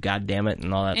get you, god damn it,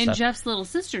 and all that And stuff. Jeff's little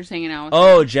sister's hanging out with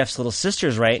Oh, Jeff's little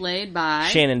sister's right. played by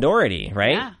Shannon Doherty,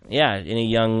 right? Yeah. Yeah, in a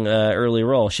young early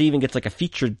role. She even gets like a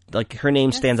featured, like her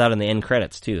name stands out in the end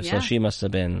credits too. So Yeah. she must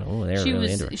have been. Oh, they were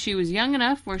really into her. She was young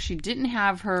enough where she didn't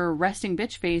have her resting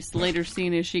bitch face later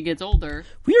seen as she gets older.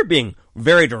 We are being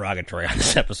very derogatory on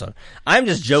this episode. I'm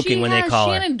just joking when they call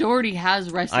her. Shannon Doherty has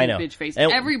resting I know. bitch face.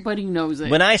 And Everybody knows it.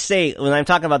 When I'm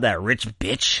talking about that rich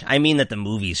bitch, I mean that the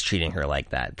movie's treating her like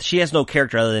that. She has no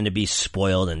character other than to be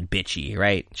spoiled and bitchy,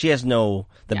 right? She has the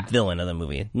Yeah. villain of the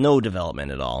movie, no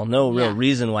development at all, no real Yeah.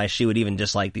 reason why she would even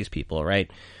dislike these people,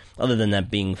 right? Other than them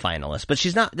being finalists, but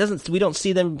she's not. We don't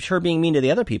see her being mean to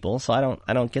the other people, so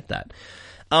I don't get that.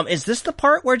 Is this the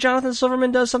part where Jonathan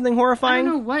Silverman does something I horrifying?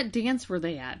 don't know what dance were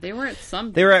they at. They were at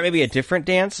some. They were at maybe a different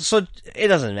dance, so it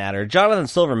doesn't matter. Jonathan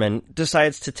Silverman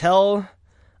decides to tell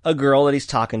a girl that he's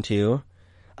talking to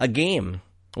a game.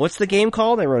 What's the game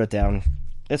called? I wrote it down.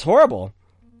 It's horrible.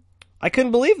 I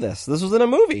couldn't believe this. This was in a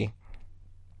movie.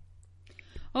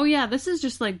 Oh yeah, this is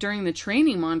just like during the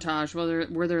training montage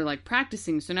where they're like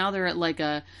practicing. So now they're at like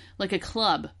a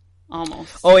club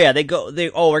almost. Oh yeah,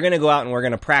 we're gonna go out and we're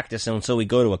gonna practice, and so we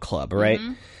go to a club, right?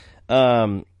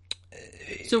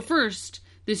 So first,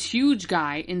 this huge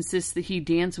guy insists that he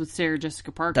dance with Sarah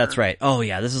Jessica Parker. That's right. Oh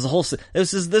yeah, this is a whole.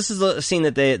 This is a scene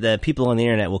that the people on the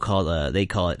internet will call. They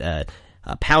call it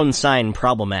pound sign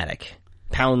problematic.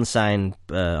 Pound sign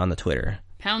on the Twitter.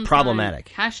 Pound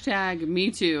problematic. Sign,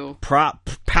 #Me Too.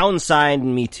 Pound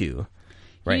sign me too.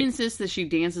 Right. He insists that she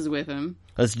dances with him.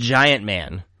 This giant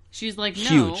man. She's like, no.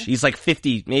 Huge. He's like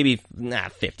 50, maybe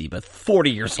not 50, but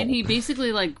 40 years old. And he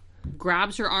basically like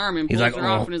grabs her arm and He's pulls like, her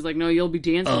off and is like, no, you'll be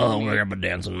dancing with me. we're gonna be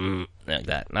dancing like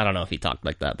that. I don't know if he talked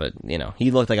like that, but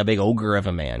he looked like a big ogre of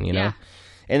a man, Yeah.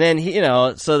 And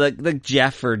then so the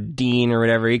Jeff or Dean or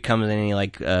whatever, he comes in and he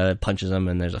like punches him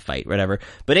and there's a fight, whatever.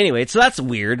 But anyway, so that's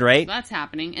weird, right? That's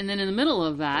happening. And then in the middle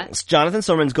of that, Jonathan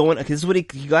Silverman's going. This is what he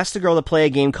asked the girl to play a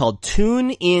game called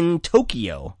Tune in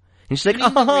Tokyo. And she's like, Tune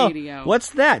in the radio.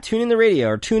 What's that? Tune in the radio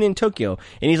or Tune in Tokyo.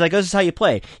 And he's like, this is how you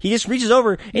play. He just reaches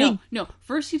over and no.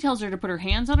 First he tells her to put her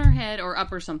hands on her head or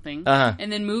up or something, and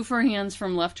then move her hands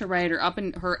from left to right or up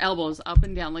and her elbows up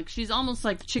and down. Like she's almost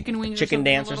like chicken wings Chicken or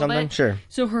something, dance a or little something? bit. Sure.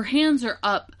 So her hands are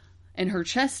up and her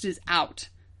chest is out.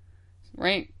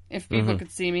 Right? If people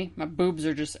could see me, my boobs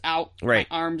are just out. Right.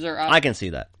 My arms are up. I can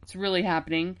see that. It's really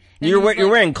happening. And You're he's you're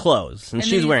like- wearing clothes, and and then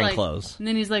she's he's wearing like- clothes. And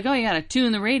then he's like, oh, you gotta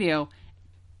tune the radio.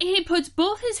 he puts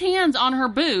both his hands on her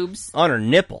boobs On her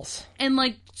nipples. and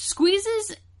like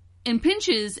squeezes and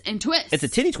pinches and twists. It's a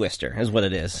titty twister, is what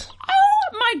it is.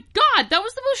 Oh my god, that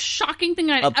was the most shocking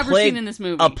thing I'd ever seen in this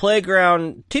movie. A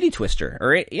playground titty twister,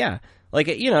 or yeah, like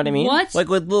you know what I mean? What? Like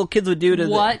what little kids would do to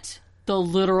what the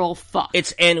literal fuck?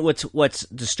 And what's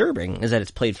disturbing is that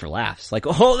it's played for laughs. Like,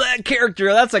 oh,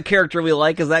 that's a character we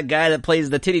like, is that guy that plays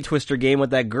the titty twister game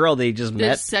with that girl that he just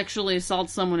met. Sexually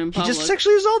assaults someone in He public. just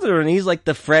sexually assaulted her, and he's like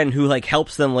the friend who like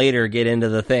helps them later get into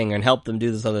the thing and help them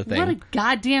do this other thing. What a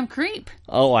goddamn creep.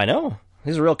 Oh, I know.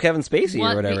 He's a real Kevin Spacey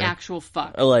What or whatever. the actual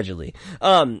fuck? Allegedly.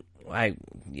 Listen,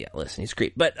 he's a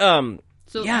creep. But,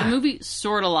 So yeah. the movie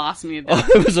sort of lost me at that.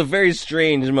 It was a very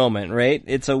strange moment, right?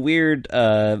 It's a weird,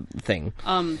 thing.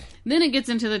 Then it gets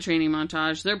into the training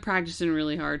montage. They're practicing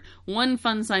really hard. One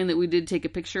fun sign that we did take a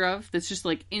picture of that's just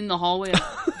like in the hallway of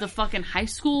the fucking high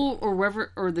school or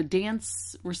wherever, or the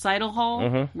dance recital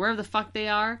hall, wherever the fuck they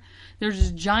are. There's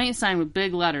this giant sign with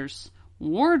big letters.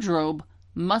 Wardrobe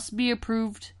must be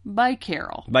approved by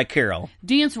Carol. By Carol.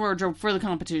 Dance wardrobe for the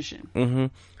competition.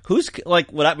 Who's,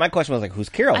 like, my question was like, who's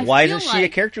Carol? I Why feel is she a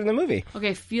like- character in the movie? Okay,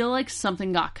 I feel like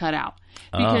something got cut out.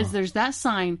 Because there's that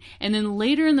sign, and then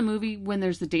later in the movie, when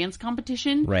there's the dance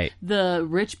competition, Right. the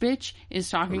rich bitch is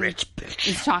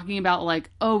talking about like,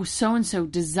 oh, so and so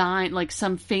designed, like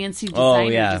some fancy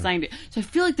designer yeah. designed it. So I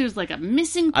feel like there's like a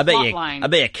missing I plot bet line.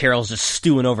 you Carol's just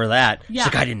stewing over that. Yeah.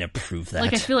 She's like, I didn't approve that.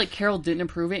 Like I feel like Carol didn't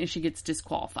approve it, and she gets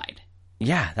disqualified.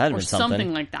 yeah, that'd or been something.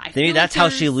 something like that. I Maybe feel that's like how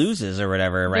she there's- loses or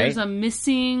whatever, right? There's a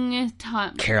missing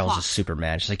time. Carol's plot. just super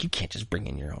mad. She's like, you can't just bring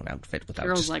in your own outfit without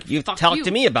Carol's just... like, you fuck talk you.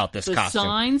 to me about this The costume.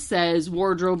 sign says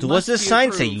wardrobe. So must what's this be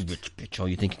sign say, you approved. rich bitch? Oh,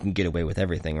 you think you can get away with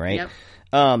everything, right? Yep.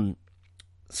 I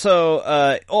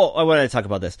wanted to talk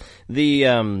about this.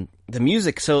 The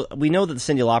music, so we know that the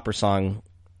Cyndi Lauper song,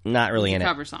 not really in it.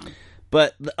 Cover song.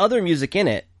 But the other music in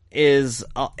it is,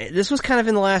 this was kind of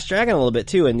in The Last Dragon a little bit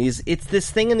too, and it's this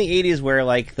thing in the 80s where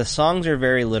like the songs are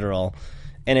very literal,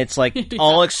 and it's like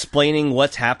all explaining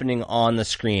what's happening on the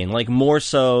screen, like more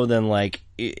so than like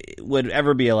it would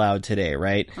ever be allowed today,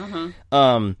 right?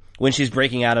 When she's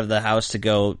breaking out of the house to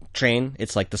go train,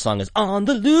 it's like the song is on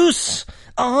the loose,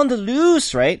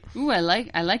 right? Ooh, I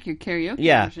like your karaoke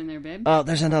Yeah. version there, babe.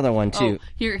 There's another one too. Oh,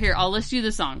 here, I'll list you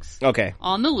the songs. Okay.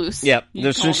 On the Loose. Yep. You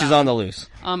There's when called she's out. on the loose.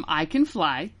 I Can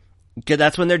Fly. 'Cause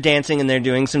that's when they're dancing and they're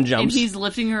doing some And jumps. he's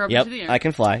lifting her up Yep. into the air. I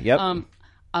Can Fly.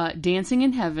 Yep. Dancing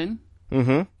in Heaven.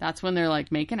 Mm-hmm. That's when they're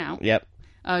like making out. Yep.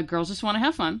 Girls Just Want to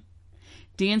Have Fun.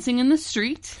 Dancing in the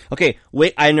Street. Okay,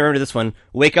 wait, I remember this one.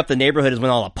 Wake Up the Neighborhood is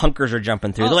when all the punkers are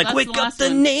jumping through. Oh, They're like, that's wake the up last the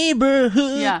one.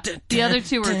 neighborhood. Yeah. The other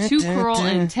two were Too Cruel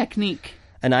and Technique.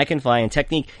 And I Can Fly and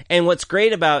Technique. And what's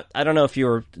great about, I don't know if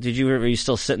were you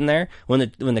still sitting there? When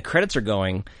the credits are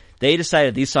going, they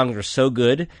decided these songs were so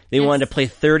good, they wanted to play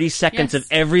 30 seconds Yes. of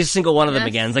every single one of them Yes.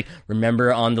 again. It's like,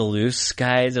 remember On the Loose,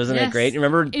 guys? Wasn't it Yes. great?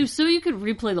 Remember? It was so you could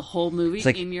replay the whole movie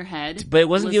like- in your head. But it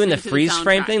wasn't doing the listening to freeze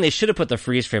frame soundtrack. thing. They should have put the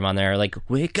freeze frame on there. Like,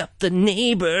 wake up the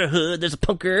neighborhood. There's a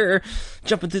punker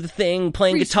jumping through the thing,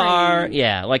 playing Freeze guitar. frame.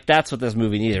 Yeah, like that's what this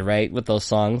movie needed, right? With those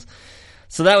songs.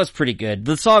 So that was pretty good.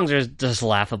 The songs are just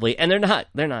laughably, and they're not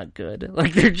good.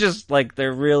 Like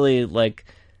they're really like,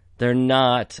 they're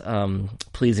not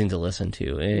pleasing to listen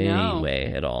to in No. any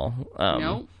way at all.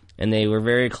 No. And they were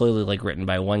very clearly like written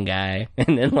by one guy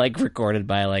and then like recorded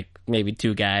by like maybe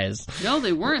two guys. No,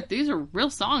 they weren't. These are real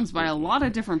songs by a lot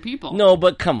of different people. No,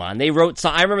 but come on. They wrote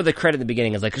I remember the credit at the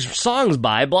beginning is like, songs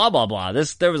by blah, blah, blah.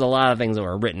 There was a lot of things that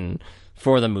were written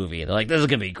for the movie. They're like, this is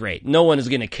going to be great. No one is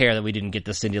going to care that we didn't get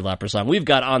the Cyndi Lauper song. We've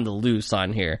got On the Loose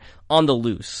on here. On the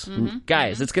Loose.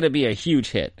 Guys, it's going to be a huge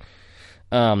hit.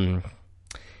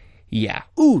 Yeah.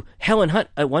 Ooh, Helen Hunt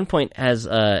at one point has,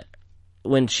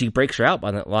 when she breaks her out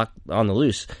on the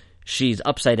loose, she's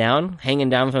upside down, hanging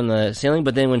down from the ceiling,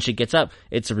 but then when she gets up,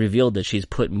 it's revealed that she's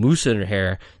put mousse in her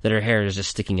hair, that her hair is just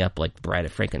sticking up like the Bride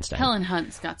of Frankenstein. Helen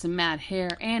Hunt's got some mad hair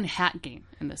and hat game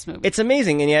in this movie. It's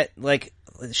amazing, and yet, like,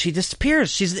 she disappears.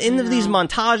 She's in these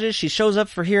montages, she shows up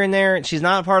for here and there, and she's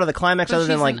not a part of the climax But other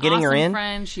than, she's like, an getting her awesome in.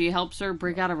 friend. She helps her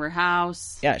break out of her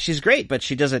house. Yeah, she's great, but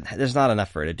she doesn't, there's not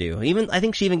enough for her to do. I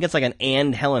think she even gets like an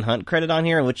and Helen Hunt credit on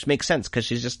here, which makes sense, because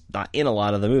she's just not in a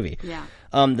lot of the movie. Yeah.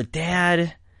 The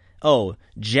dad,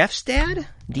 Jeff's dad?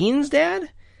 Dean's dad?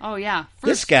 Oh, yeah.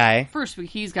 This guy. First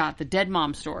week, he's got the dead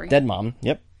mom story. Dead mom,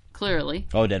 yep. clearly.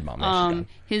 Oh, dead mom. Yeah, she's gone.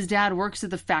 His dad works at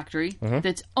the factory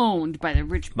that's owned by the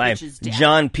rich By bitch's dad.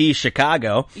 John P.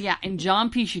 Chicago. Yeah, and John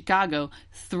P. Chicago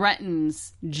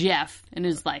threatens Jeff and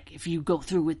is like, if you go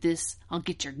through with this, I'll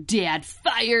get your dad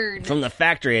fired. From the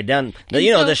factory down, And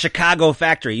you know, so- the Chicago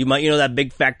factory. You know that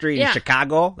big factory in Yeah.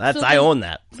 Chicago? So I then- own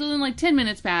that. So then, like, 10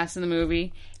 minutes pass in the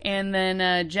movie, and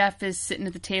then Jeff is sitting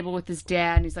at the table with his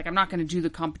dad, and he's like, I'm not going to do the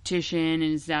competition, and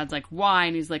his dad's like, why?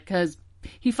 And he's like, because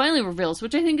he finally reveals,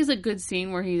 which I think is a good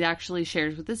scene where he actually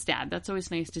shares with his dad. That's always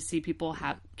nice to see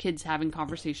kids having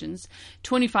conversations,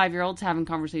 25-year-olds having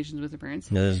conversations with their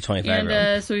parents. No, there's a 25-year-old.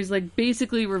 And so he's like,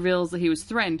 basically reveals that he was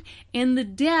threatened, and the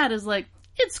dad is like,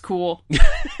 it's cool.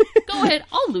 Go ahead,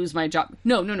 I'll lose my job.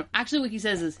 No. Actually, what he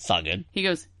says is, It's all good. he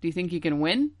goes, do you think you can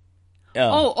win?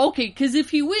 Oh, okay, because if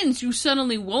he wins, you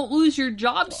suddenly won't lose your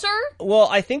job, sir? Well,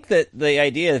 I think that the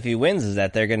idea if he wins is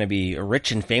that they're going to be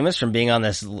rich and famous from being on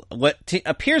this,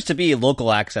 appears to be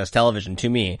local access television to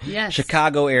me. Yes.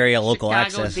 Chicago area local Chicago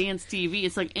access. Dance TV.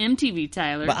 It's like MTV,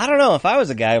 Tyler. But I don't know, if I was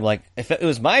a guy, like, if it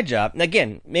was my job, and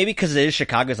again, maybe because it is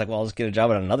Chicago, it's like, well, I'll just get a job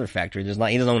at another factory. He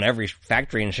doesn't own every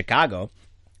factory in Chicago.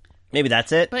 Maybe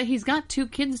that's it. But he's got 2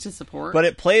 kids to support. But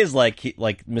it plays like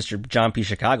Mr. John P.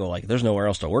 Chicago, like there's nowhere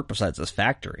else to work besides this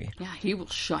factory. Yeah, he will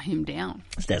shut him down.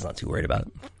 His dad's not too worried about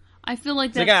it. I feel like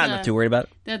He's that's like, I'm not too worried about it.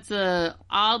 That's a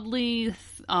oddly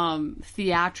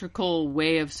theatrical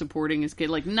way of supporting his kid.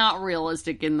 Like, not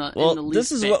realistic in the Well, least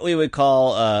this is bit. what we would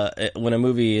call when a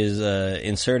movie is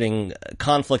inserting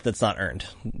conflict that's not earned.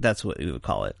 That's what we would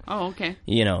call it. Oh, okay.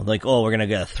 You know, like, oh, we're gonna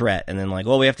get a threat, and then like,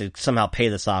 well, we have to somehow pay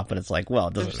this off, but it's like, well,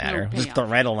 it doesn't There's no matter. Just payoff. don't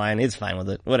write a line. It's fine with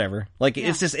it. Whatever. Like,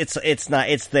 it's just it's not.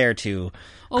 It's there to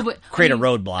create a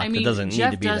roadblock that doesn't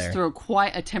Jeff need to be does there. throw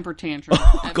quite a temper tantrum.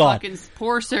 At God. fucking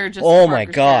poor Sarah Jessica Oh my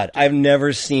Parker's God! character. I've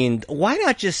never seen. Why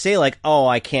not just say like, "Oh,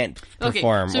 I can't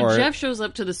perform"? Okay, so or Jeff shows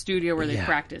up to the studio where they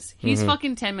practice. He's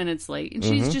fucking 10 minutes late, and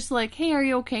she's just like, "Hey, are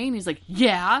you okay?" And he's like,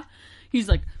 "Yeah." He's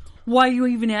like, "Why are you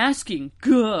even asking?"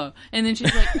 Gah. And then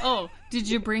she's like, "Oh, did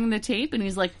you bring the tape?" And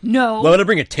he's like, "No." why would I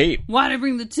bring a tape? Why'd I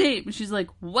bring the tape? And she's like,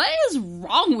 "What is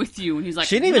wrong with you?" And he's like,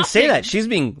 She didn't even say "Nothing." that. She's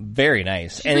being very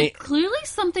nice. She's and like, clearly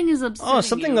something is upsetting oh,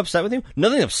 something you. upset with you?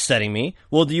 Nothing upsetting me.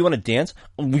 Well, do you want to dance?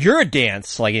 You're a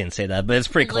dance. Like, he didn't say that, but it's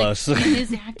pretty Like, close. and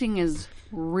his acting is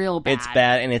real bad. It's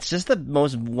bad, and it's just the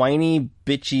most whiny,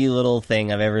 bitchy little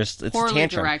thing I've ever. It's Poorly a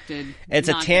tantrum. directed. It's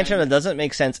a Not tantrum good. that doesn't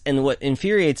make sense. And what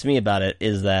infuriates me about it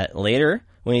is that later,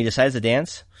 when he decides to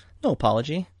dance, no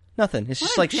apology. Nothing. It's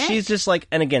just What a like, dick. she's just like,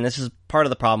 and again, this is part of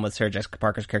the problem with Sarah Jessica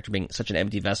Parker's character being such an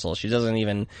empty vessel. She doesn't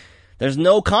even, there's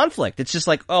no conflict. It's just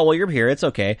like, oh, well, you're here. It's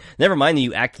okay. Never mind that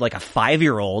you act like a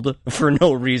 5-year-old for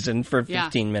no reason for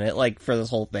 15 minutes, like for this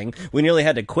whole thing. We nearly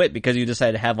had to quit because you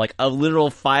decided to have like a literal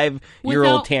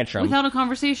 5-year-old tantrum. Without a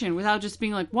conversation, without just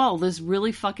being like, "Well, this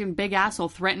really fucking big asshole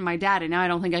threatened my dad, and now I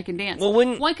don't think I can dance." Well,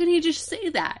 why couldn't he just say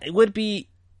that? It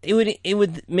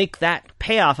would make that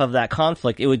payoff of that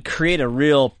conflict. It would create a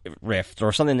real rift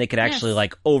or something they could actually Yes.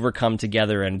 like overcome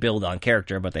together and build on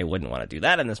character. But they wouldn't want to do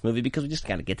that in this movie because we just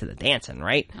got to get to the dancing,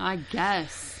 right? I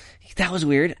guess. That was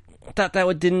weird. I thought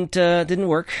that didn't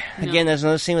work. Again, there's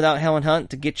another scene without Helen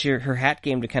Hunt to get her hat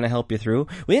game to kind of help you through.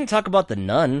 We didn't talk about the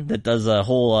nun that does a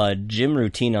whole gym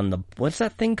routine on the, what's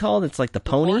that thing called? It's like the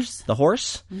pony, horse? the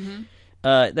horse. Mm-hmm.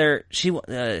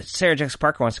 Sarah Jessica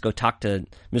Parker wants to go talk to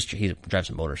Mr. He drives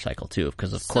a motorcycle too,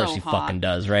 because of course he hot. fucking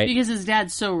does, right? Because his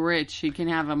dad's so rich, he can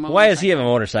have a motorcycle. Why does he have a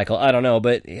motorcycle? I don't know,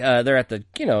 but they're at the,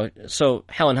 so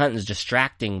Helen Hunt is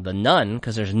distracting the nun,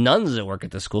 because there's nuns that work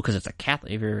at the school, because it's a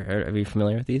Catholic. Are you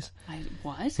familiar with these?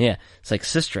 What? Yeah, it's like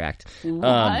Sister Act.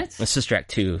 What? Sister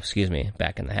Act 2, excuse me,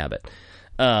 Back in the Habit.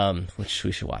 Which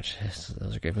we should watch.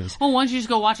 Those are great movies. Well, why don't you just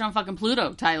go watch it on fucking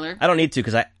Pluto, Tyler? I don't need to,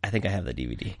 because I think I have the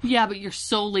DVD. Yeah, but you're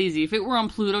so lazy. If it were on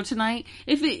Pluto tonight,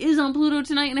 if it is on Pluto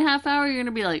tonight in a half hour, you're going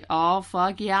to be like, oh,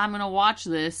 fuck, yeah, I'm going to watch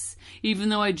this. Even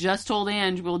though I just told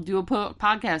Ange we'll do a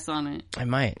podcast on it. I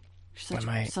might. You're such I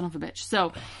might. a son of a bitch.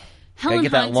 So, Gotta Helen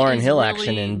get that Hunt Lauryn is Hill really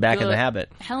action in Back in the good.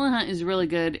 Habit. Helen Hunt is really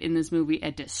good in this movie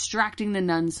at distracting the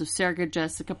nuns so Sarah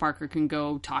Jessica Parker can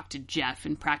go talk to Jeff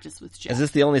and practice with Jeff. Is this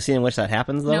the only scene in which that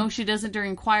happens, though? No, she does it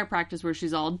during choir practice where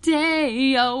she's all,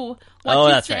 Day-o, what Oh,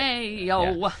 you that's right.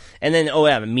 say-o. Yeah. And then,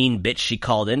 a mean bitch she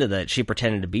called into that. She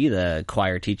pretended to be the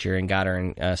choir teacher and got her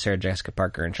and Sarah Jessica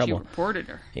Parker in She trouble. reported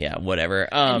her. Yeah,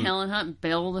 whatever. And Helen Hunt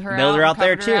bailed her Bailed out, her out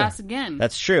there and covered too. her ass again.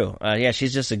 That's true. Yeah,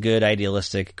 she's just a good,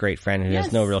 idealistic, great friend who has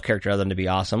Yes. no real character other than to be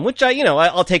awesome. Which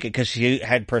I'll take it because she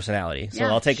had personality, so Yeah,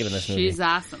 I'll take it in this movie. She's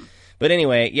awesome. But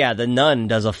anyway, yeah, the nun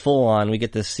does a full-on, we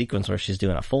get this sequence where she's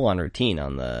doing a full-on routine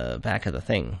on the back of the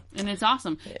thing. And it's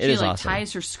awesome. It is awesome.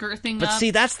 Ties her skirt thing But up.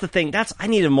 see, that's the thing. I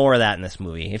needed more of that in this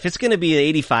movie. If it's going to be an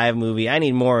 85 movie, I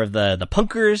need more of the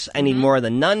punkers. I need more of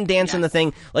the nun dancing the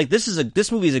thing. Like,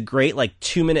 this movie is a great,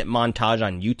 2-minute montage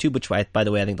on YouTube, which, by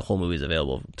the way, I think the whole movie is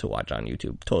available to watch on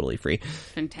YouTube, totally free.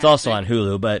 Fantastic. It's also on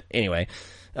Hulu, but anyway,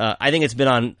 I think it's been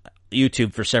on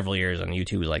YouTube for several years, and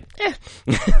YouTube was like,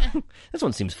 this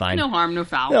one seems fine. No harm, no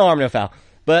foul. No harm, no foul.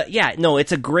 But yeah, no,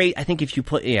 it's a great, I think if you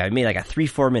I made like a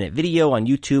 3-4 minute video on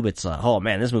YouTube, it's oh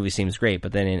man, this movie seems great,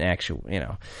 but then in actual,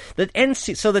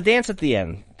 so the dance at the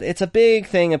end, it's a big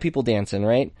thing of people dancing,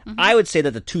 right? Mm-hmm. I would say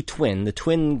that the twin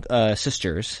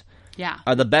sisters,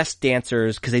 are the best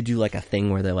dancers, because they do like a thing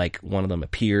where they're like, one of them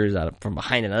appears out from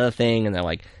behind another thing, and they're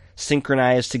like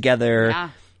synchronized together. Yeah.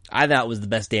 I thought it was the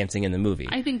best dancing in the movie.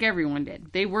 I think everyone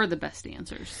did. They were the best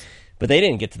dancers. But they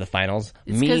didn't get to the finals.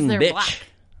 It's mean they're bitch. Black.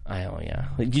 Oh, yeah.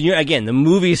 Again, the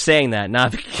movie's saying that,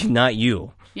 not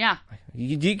you. Yeah.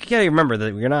 You gotta remember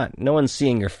that no one's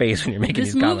seeing your face when you're making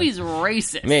these comments. This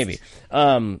movie's racist. Maybe.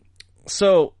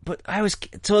 So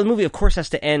the movie, of course, has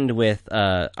to end with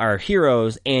our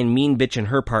heroes and Mean Bitch and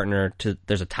her partner.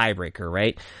 There's a tiebreaker,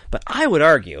 right? But I would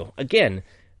argue, again,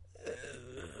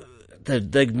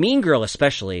 the mean girl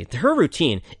especially, her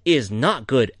routine is not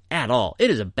good at all. It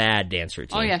is a bad dance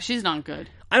routine. Oh yeah, she's not good.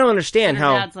 I don't understand and her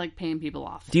how. dad's like paying people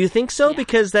off. Do you think so? Yeah.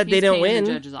 Because they don't win.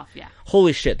 The judges off. Yeah.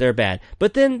 Holy shit, they're bad.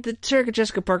 But then the Sarah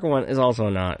Jessica Parker one is also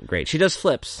not great. She does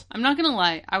flips. I'm not gonna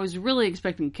lie. I was really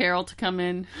expecting Carol to come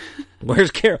in.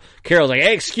 Where's Carol? Carol's like,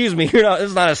 hey, excuse me, this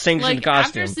is not a sanctioned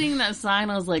costume. After seeing that sign,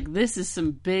 I was like, this is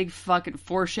some big fucking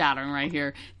foreshadowing right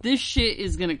here. This shit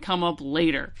is gonna come up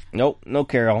later. Nope, no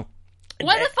Carol.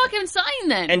 Why the fucking sign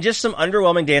then? And just some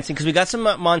underwhelming dancing, because we got some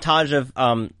montage of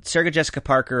Sarah Jessica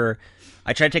Parker.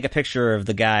 I tried to take a picture of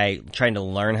the guy trying to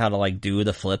learn how to do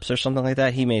the flips or something like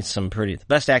that. He made some the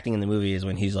best acting in the movie is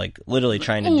when he's literally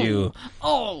trying to do.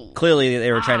 Oh, clearly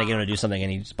they were trying to get him to do something,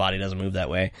 and his body doesn't move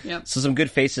that way. Yep. So some good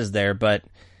faces there, but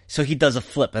so he does a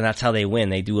flip, and that's how they win.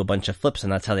 They do a bunch of flips,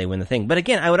 and that's how they win the thing. But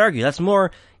again, I would argue that's more.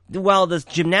 While the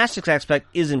gymnastics aspect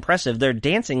is impressive, their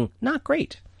dancing not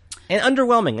great and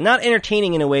underwhelming, and not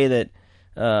entertaining in a way that.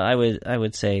 I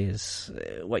would say is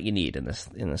what you need in this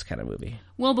kind of movie.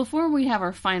 Well, before we have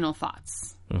our final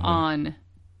thoughts on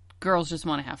Girls Just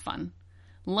Want to Have Fun,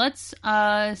 let's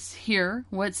hear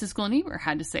what Siskel and Ebert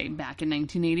had to say back in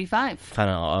 1985. Found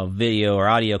a video or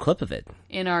audio clip of it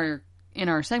in our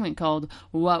segment called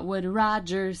 "What Would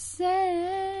Roger Say?"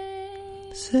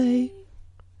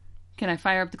 Can I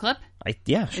fire up the clip?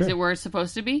 Yeah, sure. Is it where it's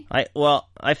supposed to be? I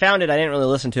found it. I didn't really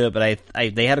listen to it, but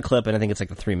they had a clip, and I think it's like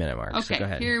the 3-minute mark. Okay, so go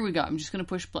ahead. Here we go. I'm just going to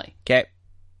push play. Okay.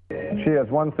 She has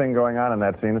one thing going on in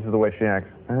that scene. This is the way she acts.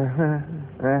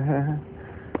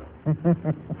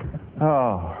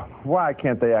 Oh, why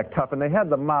can't they act tough? And they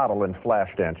had the model in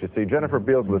Flashdance, you see. Jennifer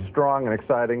Beals was strong and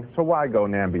exciting, so why go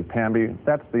namby-pamby?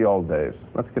 That's the old days.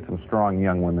 Let's get some strong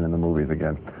young women in the movies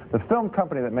again. The film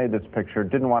company that made this picture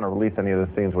didn't want to release any of the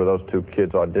scenes where those two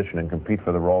kids audition and compete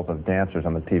for the roles of dancers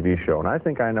on the TV show. And I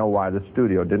think I know why the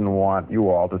studio didn't want you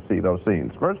all to see those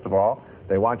scenes. First of all,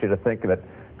 they want you to think that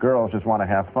Girls Just Want to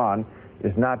Have Fun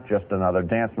is not just another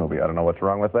dance movie. I don't know what's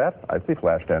wrong with that. I'd see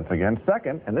Flashdance again.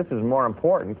 Second, and this is more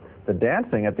important, the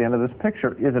dancing at the end of this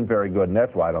picture isn't very good, and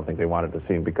that's why I don't think they wanted to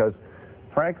see him, because,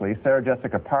 frankly, Sarah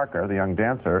Jessica Parker, the young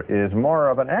dancer, is more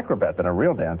of an acrobat than a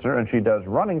real dancer, and she does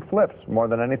running flips more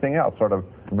than anything else, sort of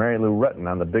Mary Lou Retton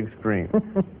on the big screen.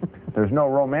 There's no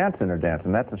romance in her dance,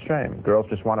 and that's a shame. Girls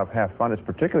Just Want to Have Fun is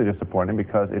particularly disappointing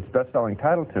because its best-selling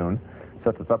title tune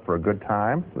sets us up for a good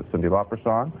time, the Cyndi Lauper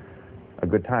song, a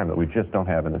good time that we just don't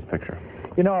have in this picture.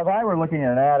 You know, if I were looking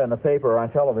at an ad in the paper or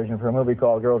on television for a movie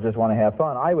called Girls Just Want to Have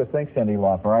Fun, I would think Cyndi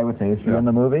Lauper. I would say, is she in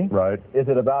the movie? Right. Is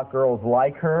it about girls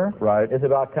like her? Right. Is it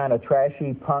about kind of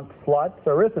trashy punk sluts,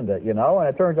 or isn't it, you know? And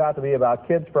it turns out to be about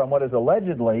kids from what is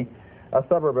allegedly a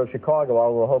suburb of Chicago,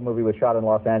 although the whole movie was shot in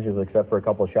Los Angeles except for a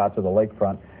couple of shots of the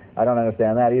lakefront. I don't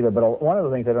understand that either. But one of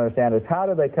the things I don't understand is how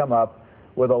did they come up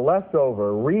with a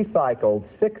leftover, recycled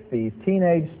 60s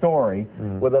teenage story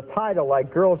with a title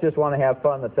like Girls Just Want to Have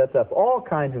Fun that sets up all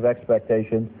kinds of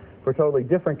expectations for totally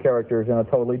different characters in a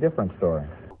totally different story.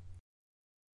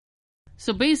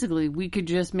 So basically, we could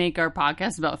just make our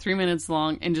podcast about 3 minutes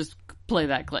long and just play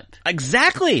that clip.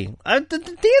 Exactly.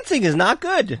 The dancing is not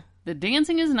good. The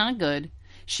dancing is not good.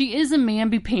 She is a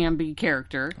mamby-pamby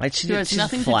character who has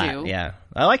nothing flat, to do. Yeah.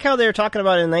 I like how they were talking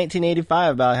about it in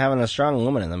 1985 about having a strong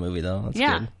woman in the movie, though. That's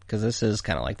good, because this is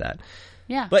kind of like that.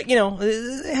 Yeah. But, you know,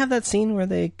 they have that scene where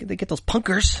they get those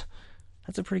punkers.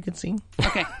 That's a pretty good scene.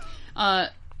 Okay.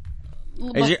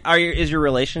 Is your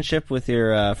relationship with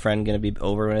your friend going to be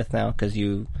over with now because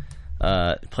you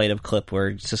played a clip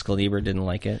where Siskel and Ebert didn't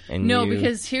like it? And no,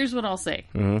 because here's what I'll say.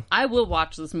 Mm-hmm. I will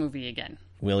watch this movie again.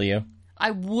 Will you?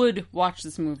 I would watch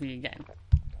this movie again.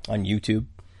 On YouTube?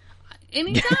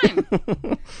 Anytime.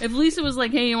 If Lisa was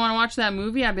like, hey, you want to watch that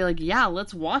movie? I'd be like, yeah,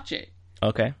 let's watch it.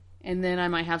 Okay. And then I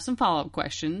might have some follow-up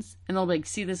questions. And they'll be like,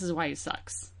 see, this is why it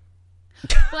sucks.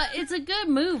 But it's a good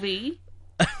movie.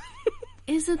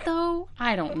 Is it, though?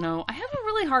 I don't know. I have a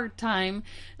really hard time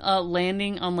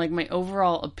landing on, like, my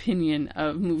overall opinion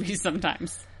of movies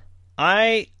sometimes.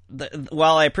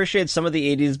 While I appreciate some of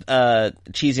the 80s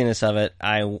cheesiness of it,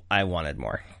 I wanted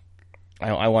more.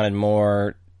 I wanted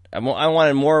more. I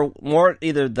wanted more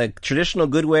either the traditional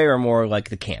good way or more like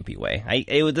the campy way.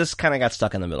 This kind of got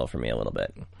stuck in the middle for me a little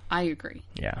bit. I agree.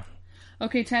 Yeah.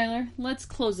 Okay, Tyler, let's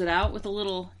close it out with a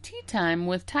little tea time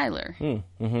with Tyler.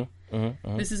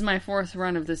 This is my 4th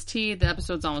run of this tea. The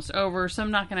episode's almost over, so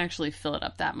I'm not going to actually fill it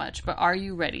up that much. But are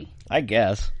you ready? I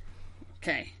guess.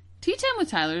 Okay. Tea time with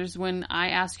Tyler is when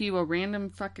I ask you a random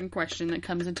fucking question that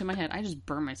comes into my head. I just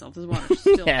burn myself. This water's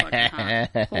still fucking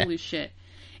hot. Holy shit.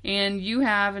 And you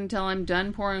have until I'm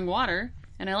done pouring water,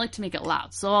 and I like to make it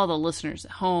loud so all the listeners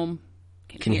at home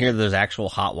can hear there's actual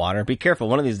hot water. Be careful.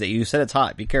 One of these days, you said it's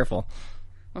hot. Be careful.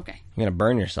 Okay. You're going to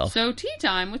burn yourself. So, tea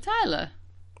time with Tyler.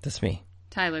 That's me.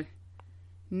 Tyler,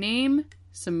 name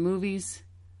some movies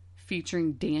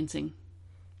featuring dancing.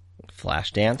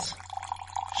 Flashdance.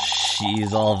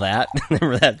 She's All That.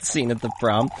 Remember that scene at the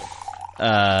prom? The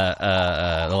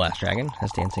Last Dragon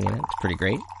has dancing in it. It's pretty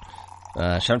great.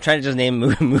 So I'm trying to just name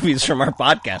movies from our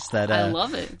podcast that I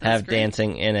love it. That's have great.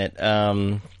 dancing in it.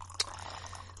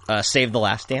 Save the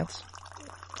Last Dance.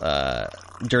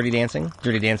 Dirty Dancing,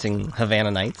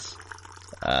 Havana Nights.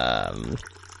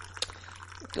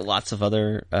 Lots of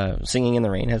other Singing in the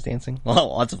Rain has dancing.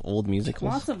 Lots of old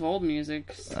musicals. Lots of old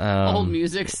musics. Old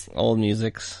musics.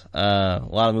 A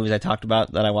lot of movies I talked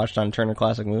about that I watched on Turner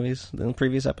Classic Movies in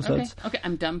previous episodes. Okay,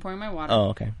 I'm done pouring my water. Oh,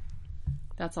 okay.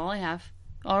 That's all I have.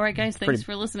 All right, guys. Thanks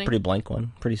for listening. Pretty blank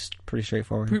one. Pretty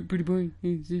straightforward. Pretty boring.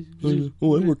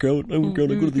 Oh, I work out. I go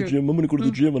to the gym. I'm going to go to the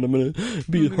gym and I'm going to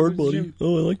be a hard body.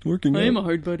 Oh, I like working out. I am a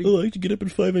hard body. Oh, I like to get up at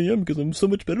 5 a.m. because I'm so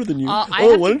much better than you. Why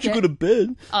don't you go to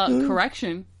bed?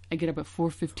 Correction. I get up at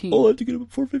 4:15. Oh, I have to get up at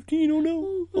 4:15. Oh,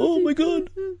 no. Oh, my God.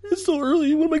 It's so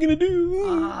early. What am I going to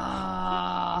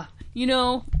do?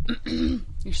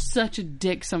 You're such a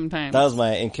dick sometimes. That was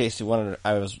in case you wanted,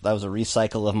 that was a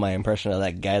recycle of my impression of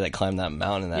that guy that climbed that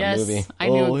mountain in that movie. I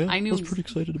knew. I was pretty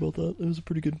excited about that. It was a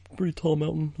pretty tall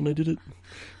mountain, and I did it.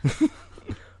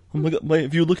 Oh my God!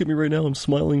 If you look at me right now, I'm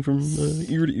smiling from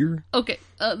ear to ear. Okay,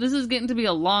 this is getting to be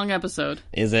a long episode.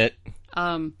 Is it?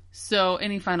 So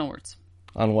any final words?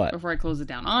 On what? Before I close it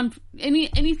down. On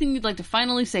anything you'd like to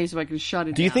finally say so I can shut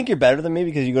it down. Do you think you're better than me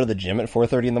because you go to the gym at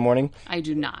 4:30 in the morning? I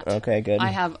do not. Okay, good. I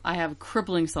have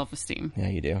crippling self-esteem. Yeah,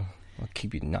 you do.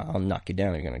 I'll knock you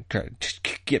down. You're going to try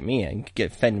to get me and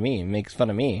offend me and make fun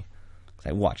of me.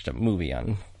 I watched a movie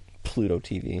on Pluto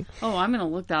TV. Oh, I'm going to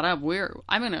look that up.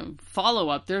 I'm going to follow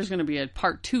up. There's going to be a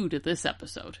part 2 to this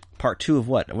episode. Part 2 of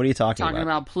what? What are you talking about? Talking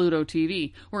about Pluto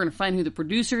TV. We're going to find who the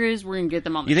producer is. We're going to get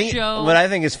them on the show. What I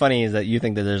think is funny is that you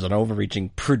think that there's an overreaching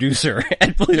producer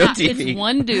at Pluto TV. It's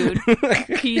one dude.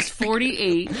 He's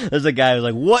 48. There's a guy who's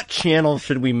like, what channel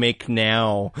should we make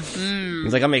now?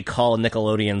 He's like, I'm going to call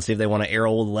Nickelodeon and see if they want to air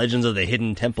old Legends of the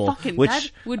Hidden Temple.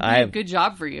 That would be a good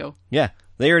job for you. Yeah.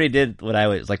 They already did what I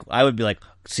was like. I would be like,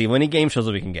 see how many game shows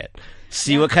we can get.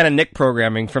 See what kind of Nick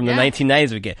programming from the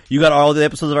 1990s we get. You got all the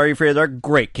episodes of Are You Afraid of the Dark?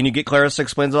 Great. Can you get Clarissa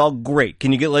Explains It All? Great.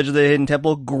 Can you get Legend of the Hidden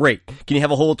Temple? Great. Can you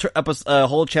have a whole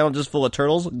whole channel just full of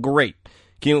turtles? Great.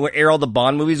 Can you air all the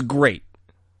Bond movies? Great.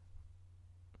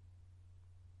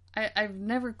 I've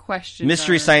never questioned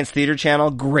Mystery Science Theater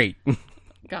channel? Great.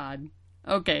 God.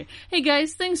 Okay. Hey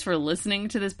guys, thanks for listening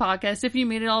to this podcast. If you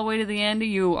made it all the way to the end,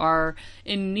 you are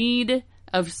in need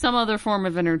of some other form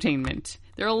of entertainment.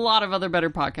 There are a lot of other better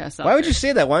podcasts out there. Why would you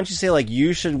say that? Why don't you say, like,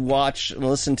 you should watch and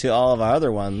listen to all of our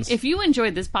other ones? If you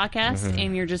enjoyed this podcast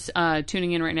and you're just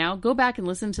tuning in right now, go back and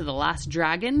listen to the Last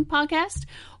Dragon podcast,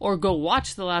 or go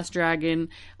watch the Last Dragon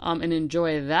and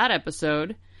enjoy that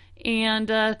episode. And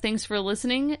thanks for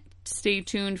listening. Stay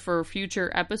tuned for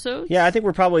future episodes. Yeah, I think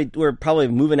we're probably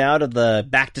moving out of the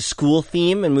back to school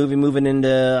theme and moving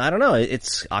into, I don't know,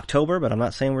 it's October, but I'm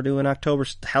not saying we're doing October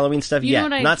Halloween stuff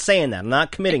yet. I'm not saying that. I'm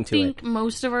not committing to it. I think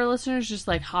most of our listeners just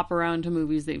like hop around to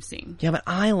movies they've seen. Yeah, but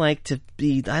I like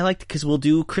because we'll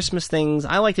do Christmas things.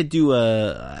 I like to do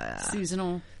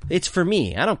seasonal. It's for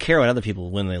me. I don't care what other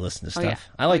people when they listen to stuff. yeah.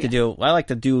 I like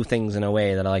to do things in a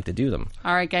way that I like to do them.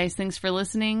 All right, guys. Thanks for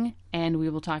listening, and we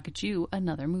will talk at you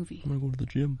another movie. I'm gonna go to the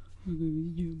gym. I'm going to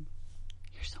the gym.